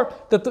sure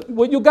that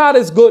what you got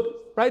is good,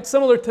 right?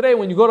 Similar today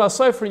when you go to a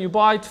Sefer and you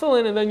buy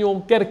tefillin, and then you'll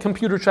get a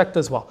computer checked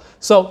as well.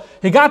 So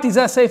he got these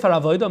Sefer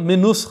Avodah,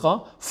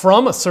 Minuscha,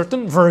 from a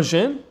certain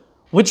version.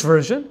 Which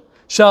version?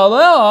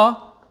 Shalea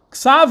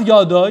Ksav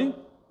Yadoi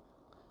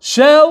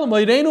Shel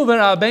Moirenu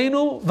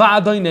V'Rabbeinu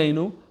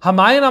V'Adoinenu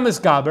Hamayin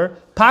HaMizgaber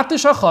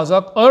Patish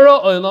HaChazak Ora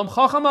Olam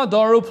Chacham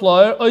Adoru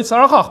Ployer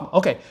Oitzar HaChachma.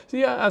 Okay, so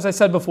yeah, as I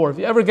said before, if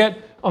you ever get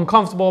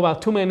uncomfortable about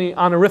too many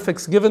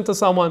honorifics given to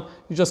someone,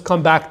 you just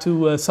come back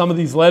to some of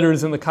these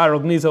letters in the Cairo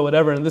Gniza,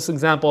 whatever, in this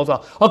example as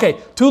well. Okay,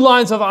 2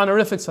 lines of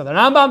honorifics for the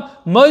Rambam.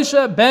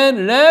 Moshe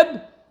ben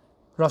Reb,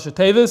 Rosh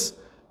Tevis,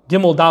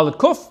 Gimel Dalet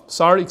Kuf.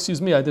 Sorry,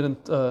 excuse me, I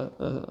didn't.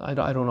 I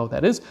don't know what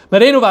that is.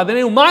 Mereinu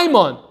V'Adenenu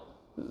Maimon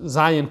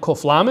Zayin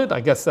Kuf Lamed.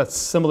 I guess that's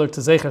similar to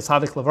Zecher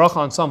Tzadik Levracha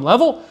on some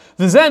level.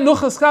 V'Zen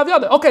Nuchas Kav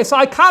Yad. Okay, so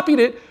I copied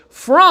it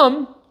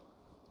from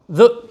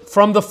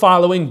the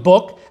following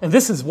book, and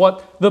this is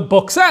what the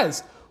book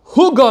says: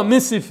 Huga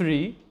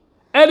Misifri,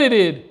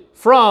 edited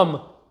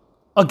from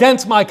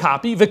against my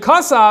copy.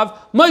 V'Kasav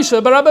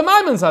Moshe B'Rabbi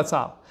Maimon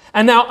Zatzal.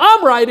 And now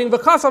I'm writing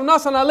V'chasav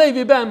Nasan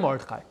Alevi ben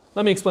Mordechai.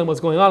 Let me explain what's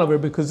going on over here,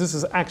 because this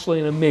is actually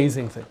an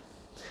amazing thing.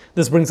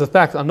 This brings us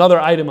back to another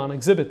item on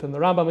exhibit, and the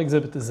Rambam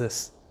exhibit is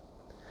this.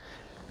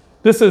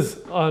 This is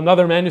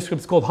another manuscript.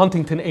 It's called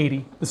Huntington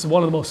 80. This is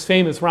one of the most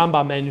famous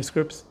Rambam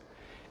manuscripts.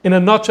 In a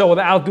nutshell,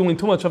 without doing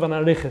too much of an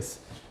arichis,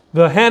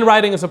 the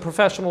handwriting is a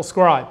professional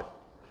scribe.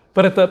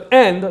 But at the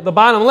end, at the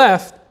bottom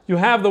left, you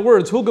have the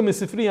words, Huga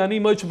Misifri Ani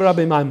Moshe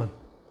Rabbi Maimon.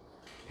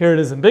 Here it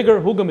is in bigger,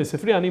 Huga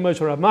Misifri Ani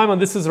Moshe Rabbi Maimon.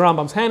 This is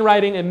Rambam's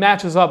handwriting. It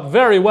matches up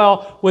very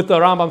well with the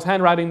Rambam's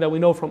handwriting that we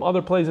know from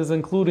other places,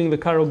 including the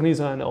Karo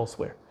Gniza and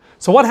elsewhere.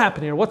 So what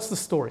happened here? What's the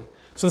story?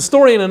 So the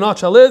story in a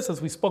nutshell is,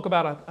 as we spoke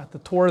about at the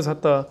tours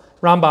at the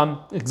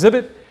Rambam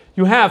exhibit,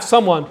 you have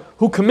someone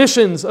who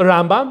commissions a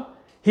Rambam.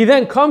 He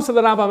then comes to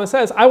the Rambam and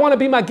says, I want to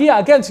be Magia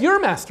against your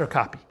master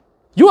copy.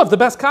 You have the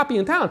best copy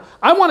in town.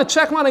 I want to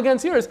check one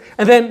against yours.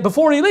 And then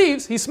before he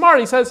leaves, he's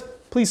smart. He says,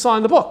 please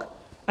sign the book.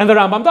 And the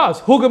Rambam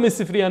does. Huga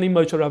Misifri Ani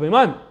Moshe Rabbi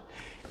Maimon.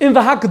 In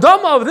the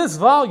Hakdama of this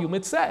volume,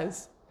 it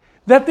says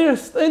that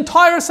there's an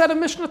entire set of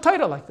Mishnah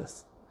Torah like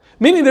this.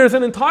 Meaning there's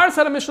an entire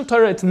set of Mishnah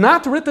Torah. It's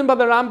not written by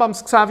the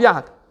Rambam's Ksav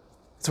Yad.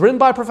 It's written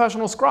by a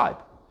professional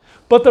scribe.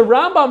 But the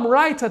Rambam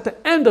writes at the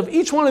end of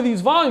each one of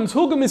these volumes,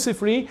 Huga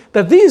Misifri,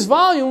 that these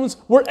volumes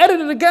were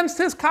edited against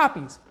his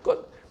copies. Good.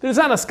 There's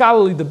not a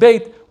scholarly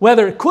debate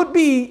whether it could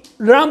be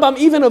Rambam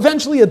even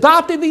eventually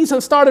adopted these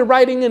and started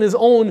writing in his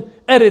own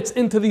edits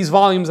into these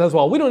volumes as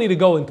well. We don't need to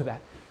go into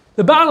that.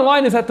 The bottom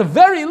line is, at the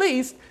very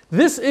least,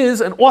 this is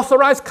an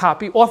authorized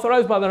copy,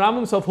 authorized by the Rambam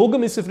himself, Huga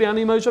Misifri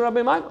Ani Moshe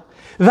Rabbi Maimon.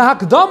 The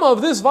Hakdama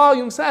of this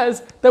volume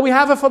says that we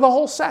have it for the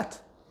whole set.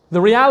 The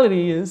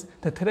reality is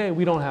that today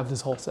we don't have this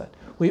whole set.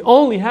 We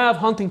only have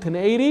Huntington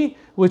 80,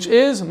 which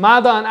is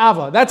Mada and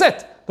Ava. That's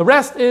it. The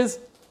rest is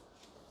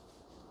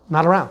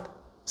not around.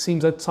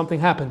 Seems that something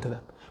happened to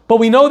them. But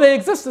we know they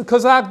existed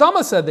because the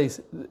Hakdama said they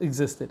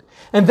existed.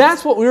 And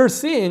that's what we're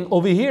seeing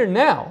over here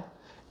now.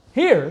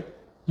 Here,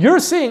 you're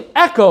seeing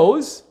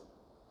echoes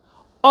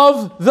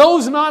of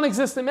those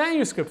non-existent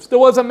manuscripts. There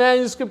was a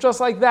manuscript just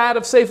like that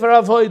of Sefer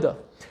Avodah.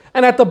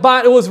 And at the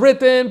bottom, it was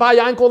written by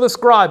Yankel the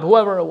scribe,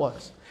 whoever it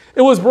was.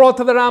 It was brought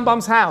to the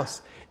Rambam's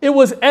house. It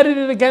was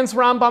edited against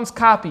Rambam's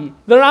copy.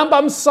 The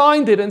Rambam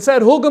signed it and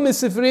said, Huga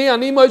Misifri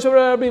Ani Moshe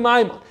Rabbi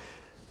Maimon.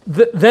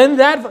 Then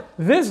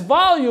this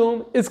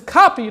volume is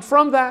copied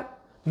from that.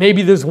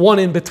 Maybe there's one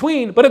in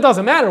between, but it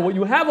doesn't matter. What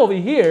you have over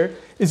here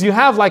is you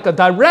have like a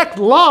direct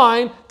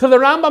line to the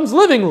Rambam's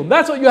living room.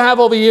 That's what you have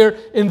over here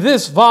in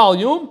this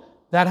volume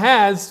that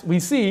has, we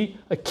see,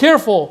 a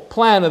careful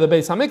plan of the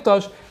Beis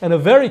HaMikdash and a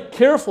very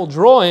careful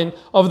drawing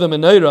of the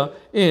Menorah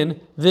in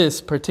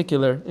this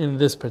particular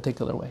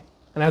way.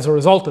 And as a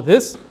result of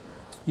this,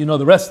 you know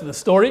the rest of the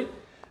story,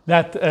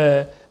 that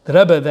the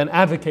Rebbe then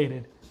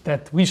advocated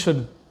that we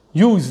should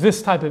use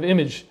this type of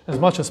image as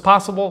much as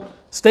possible,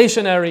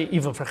 stationary,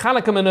 even for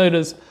Chanukah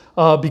menorahs,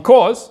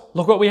 because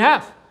look what we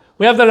have.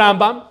 We have the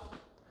Rambam,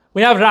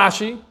 we have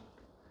Rashi,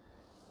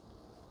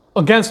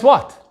 against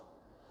what?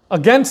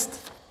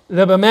 Against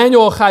Rebbe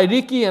Emanuel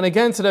Chayriki and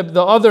against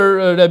the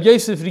other Rebbe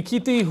Yosef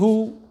Rikiti,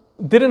 who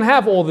didn't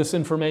have all this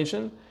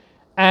information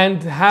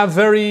and have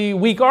very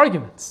weak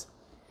arguments.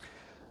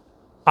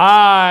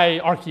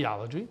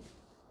 Archaeology.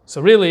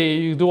 So really,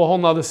 you do a whole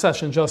nother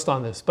session just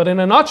on this. But in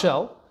a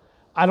nutshell,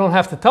 I don't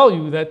have to tell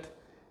you that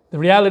the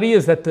reality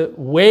is that the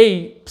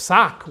way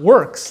Psak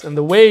works and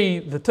the way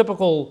the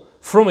typical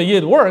Fruma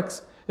Yid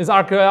works is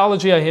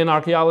archaeology ahin,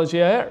 archaeology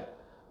aher.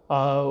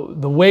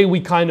 The way we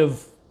kind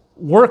of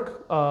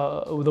work,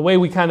 the way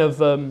we kind of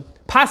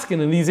paskin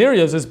in these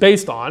areas is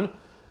based on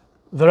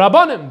the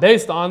Rabbanim,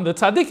 based on the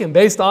Tzaddikim,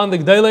 based on the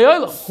Gdolei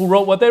Olam, who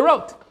wrote what they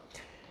wrote.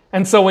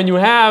 And so when you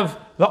have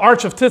the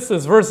Arch of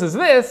Titus versus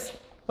this,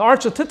 the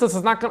Arch of Titus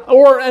is not going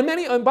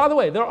to, and by the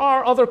way, there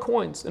are other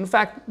coins. In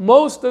fact,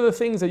 most of the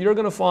things that you're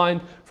going to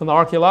find from the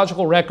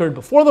archaeological record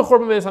before the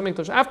Churban Beis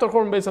HaMikdash, after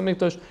Churban Beis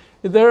HaMikdash,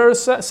 there are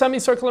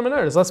semicircular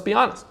menorahs, let's be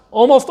honest.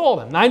 Almost all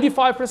of them,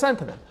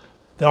 95% of them.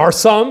 There are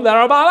some that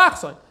are Baal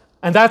Achsai.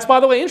 And that's, by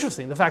the way,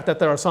 interesting, the fact that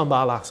there are some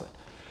Baal Achsai.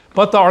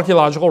 But the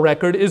archaeological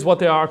record is what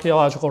the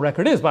archaeological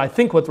record is. But I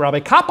think what Rabbi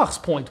Kapach's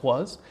point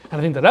was,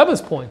 and I think the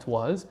Rebbe's point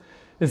was,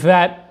 is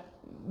that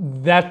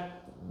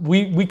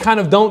we kind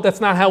of don't,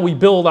 that's not how we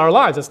build our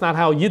lives. That's not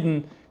how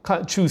Yidden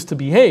choose to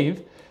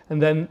behave.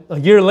 And then a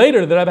year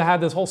later, the Rebbe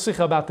had this whole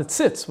sikha about the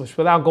tzitz, which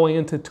without going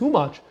into too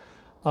much,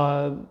 it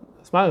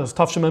was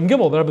Tafshim Mem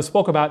Gimel. The Rebbe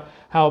spoke about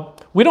how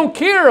we don't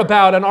care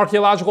about an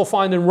archaeological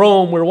find in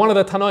Rome where one of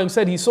the Tanoim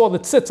said he saw the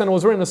tzitz and it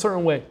was written a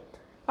certain way.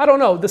 I don't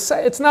know.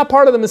 It's not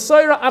part of the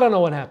Messiah. I don't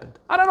know what happened.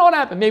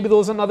 Maybe there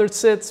was another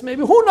tzitz.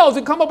 Maybe, who knows?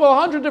 We come up with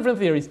 100 different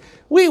theories.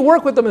 We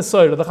work with the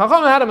Messiah. The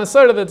Chacham had a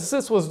Messiah that the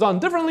tzitz was done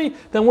differently,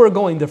 then we're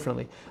going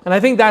differently. And I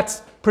think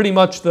that's pretty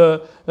much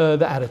the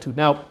attitude.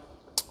 Now,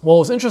 what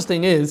was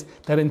interesting is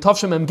that in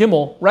Tafshim Mem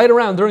Gimel, right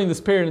around during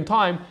this period in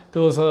time,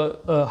 there was a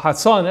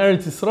Hatzah in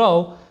Eretz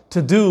Yisrael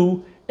to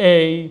do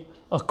a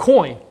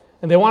coin.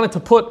 And they wanted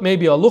to put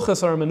maybe a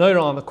luchas or a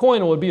menorah on the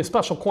coin. It would be a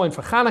special coin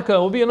for Chanukah.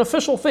 It would be an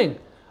official thing.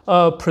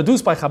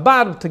 produced by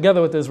Chabad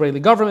together with the Israeli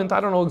government. I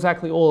don't know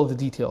exactly all of the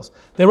details.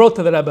 They wrote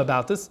to the Rebbe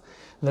about this.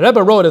 The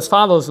Rebbe wrote as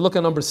follows, look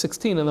at number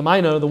 16 in the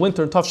Minor, the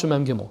winter, Tavshim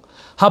Mem Gimel.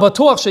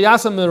 Habatuach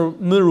sheyasam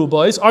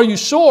merubos. Are you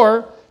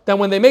sure that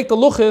when they make the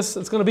luchis,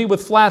 it's going to be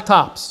with flat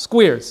tops,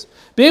 squares?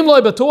 B'im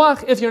loy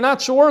batuach, if you're not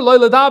sure, loy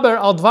ledaber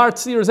al dvar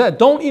tzir zeh.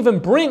 Don't even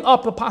bring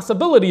up the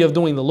possibility of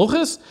doing the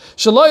luchis.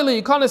 Shaloy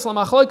liyikanes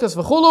lamachloikas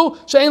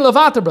v'chulu she'ein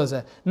levater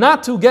b'zeh.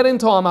 Not to get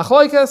into a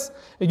machloikas.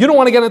 You don't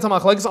want to get into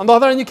machloikas. On the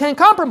other hand, you can't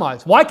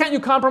compromise. Why can't you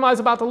compromise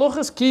about the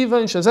luchis?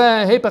 Kivan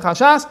shezeh heipech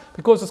hashas,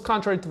 because it's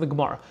contrary to the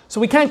Gemara. So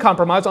we can't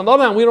compromise. On the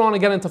other hand, we don't want to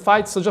get into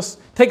fights, so just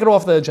take it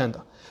off the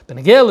agenda.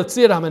 B'negel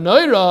l'tzir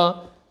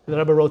ha-menorah, the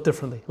Rebbe wrote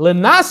differently.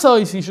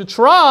 L'nasois, you should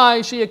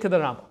try sheyeh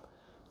k'da Rambam.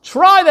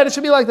 Try that it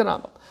should be like the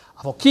Rambam.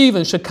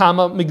 Avokivin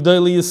shekama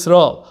migdali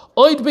Yisrael.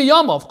 Oid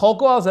biyamav kol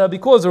koazeh,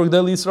 because there were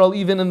Gdali Yisrael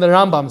even in the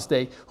Rambam's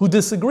day who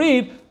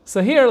disagreed.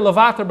 So here,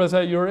 levater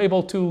b'zeh, you're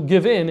able to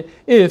give in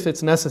if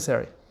it's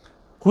necessary.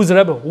 Who's the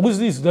Rebbe? Who's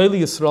these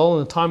Gdali Yisrael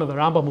in the time of the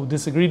Rambam who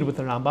disagreed with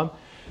the Rambam?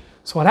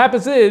 So what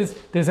happens is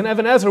there's an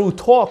Even Ezra who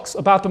talks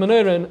about the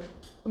Menorah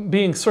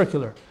being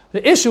circular.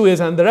 The issue is,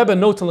 and the Rebbe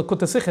notes in the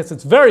Likutei Sichos,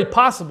 it's very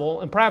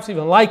possible and perhaps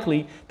even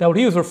likely that what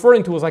he was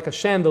referring to was like a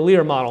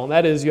chandelier model. And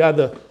that is, you had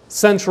the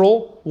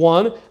central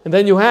one, and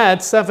then you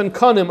had 7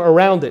 kanim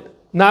around it.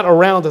 Not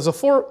around as a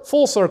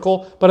full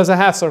circle, but as a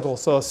half circle.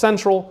 So a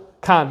central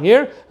kan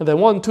here, and then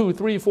 1, 2,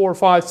 3, 4,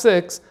 5,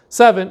 6,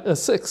 7,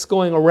 6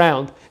 going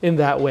around in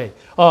that way.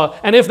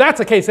 And if that's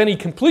the case, then he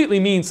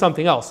completely means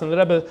something else. And the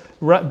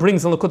Rebbe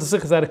brings in the Likutei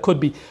Sichos that it could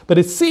be. But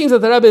it seems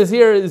that the Rebbe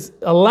is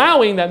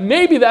allowing that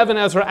maybe the Even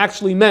Ezra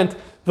actually meant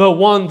the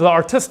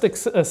artistic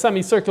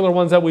semicircular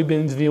ones that we've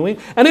been viewing.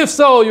 And if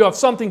so, you have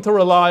something to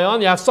rely on.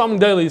 You have some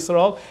Gdali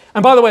Yisrael.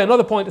 And by the way,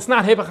 another point, it's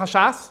not Hebech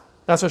Hashas.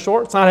 That's for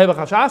sure. It's not Hebech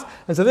Hashas.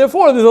 And so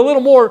therefore, there's a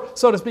little more,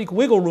 so to speak,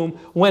 wiggle room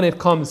when it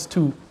comes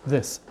to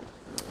this.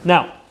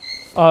 Now,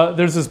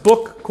 there's this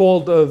book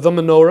called The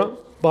Menorah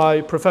by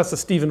Professor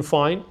Stephen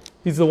Fine.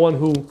 He's the one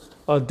who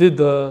did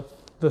the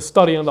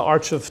study on the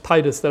Arch of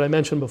Titus that I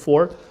mentioned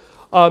before.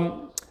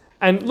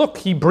 And look,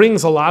 he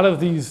brings a lot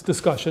of these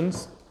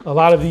discussions, a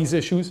lot of these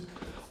issues.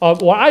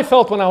 What I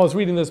felt when I was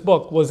reading this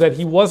book was that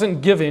he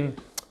wasn't giving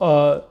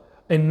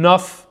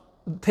enough,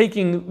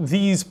 taking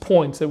these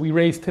points that we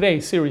raised today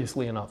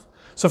seriously enough.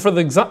 So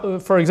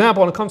for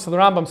example, when it comes to the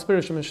Rambam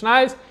Spiritual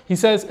Mishnayos, he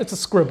says it's a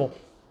scribble.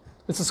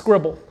 It's a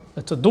scribble.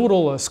 It's a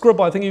doodle, a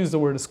scribble. I think he used the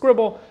word a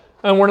scribble,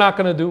 and we're not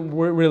going to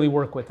really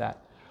work with that.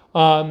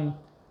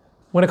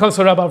 When it comes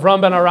to Rabbi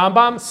Avram ben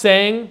Rambam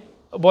saying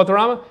about the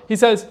Rambam, he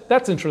says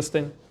that's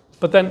interesting,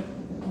 but then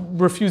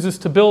refuses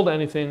to build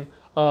anything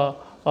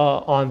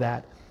on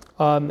that.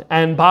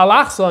 And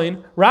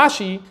Ba'alachzain,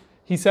 Rashi,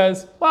 he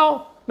says,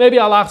 well, maybe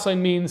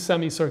Alachzain means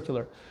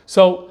semicircular.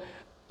 So,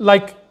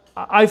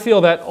 I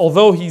feel that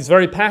although he's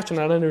very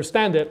passionate, I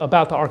understand it,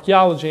 about the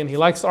archaeology, and he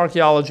likes the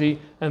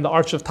archaeology, and the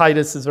Arch of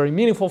Titus is very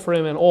meaningful for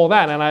him, and all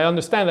that, and I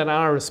understand that, and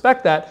I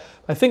respect that.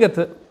 I think at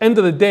the end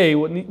of the day,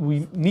 what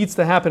needs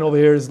to happen over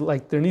here is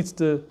there needs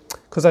to,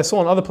 because I saw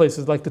in other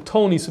places, the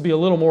tone needs to be a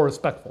little more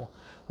respectful.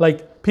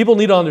 People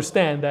need to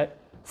understand that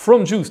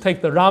from Jews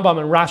take the Rambam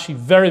and Rashi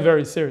very,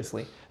 very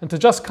seriously, and to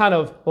just kind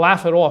of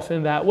laugh it off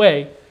in that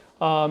way,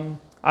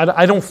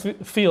 I don't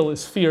feel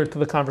is fair to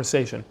the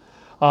conversation.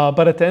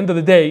 But at the end of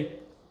the day,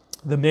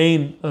 the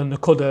main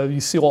Nakoda you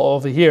see all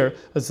over here,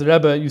 as the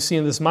Rebbe you see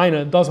in this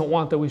minor, doesn't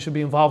want that we should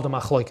be involved in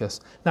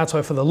machloikas. That's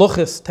why for the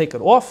luchis, take it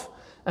off,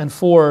 and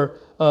for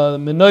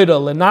Menorah,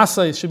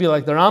 lenasa, it should be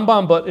like the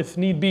Rambam, but if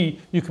need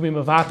be, you can be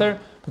mevater,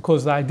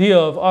 because the idea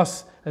of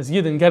us as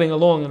Yidden getting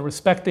along and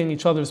respecting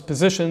each other's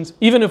positions,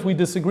 even if we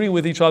disagree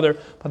with each other,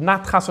 but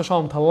not chas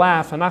v'shalom to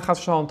laugh and not chas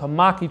v'shalom to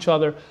mock each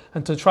other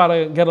and to try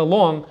to get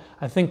along,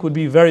 I think would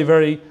be very,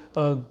 very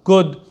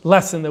good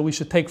lesson that we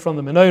should take from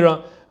the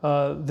Menorah.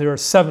 There are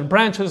 7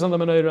 branches on the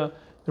Menorah.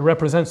 It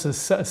represents the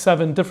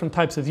 7 different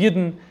types of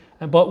Yidden,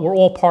 but we're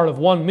all part of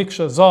one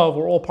Miksha Zav,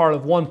 we're all part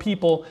of one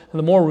people, and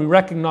the more we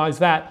recognize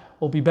that,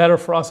 will be better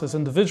for us as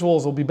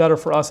individuals, will be better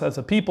for us as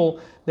a people.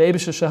 The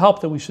Eibusha should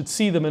help that we should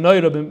see the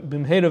Menorah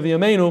b'mheira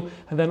v'yameinu,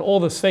 and then all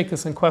the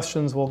sfeikus and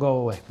questions will go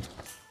away.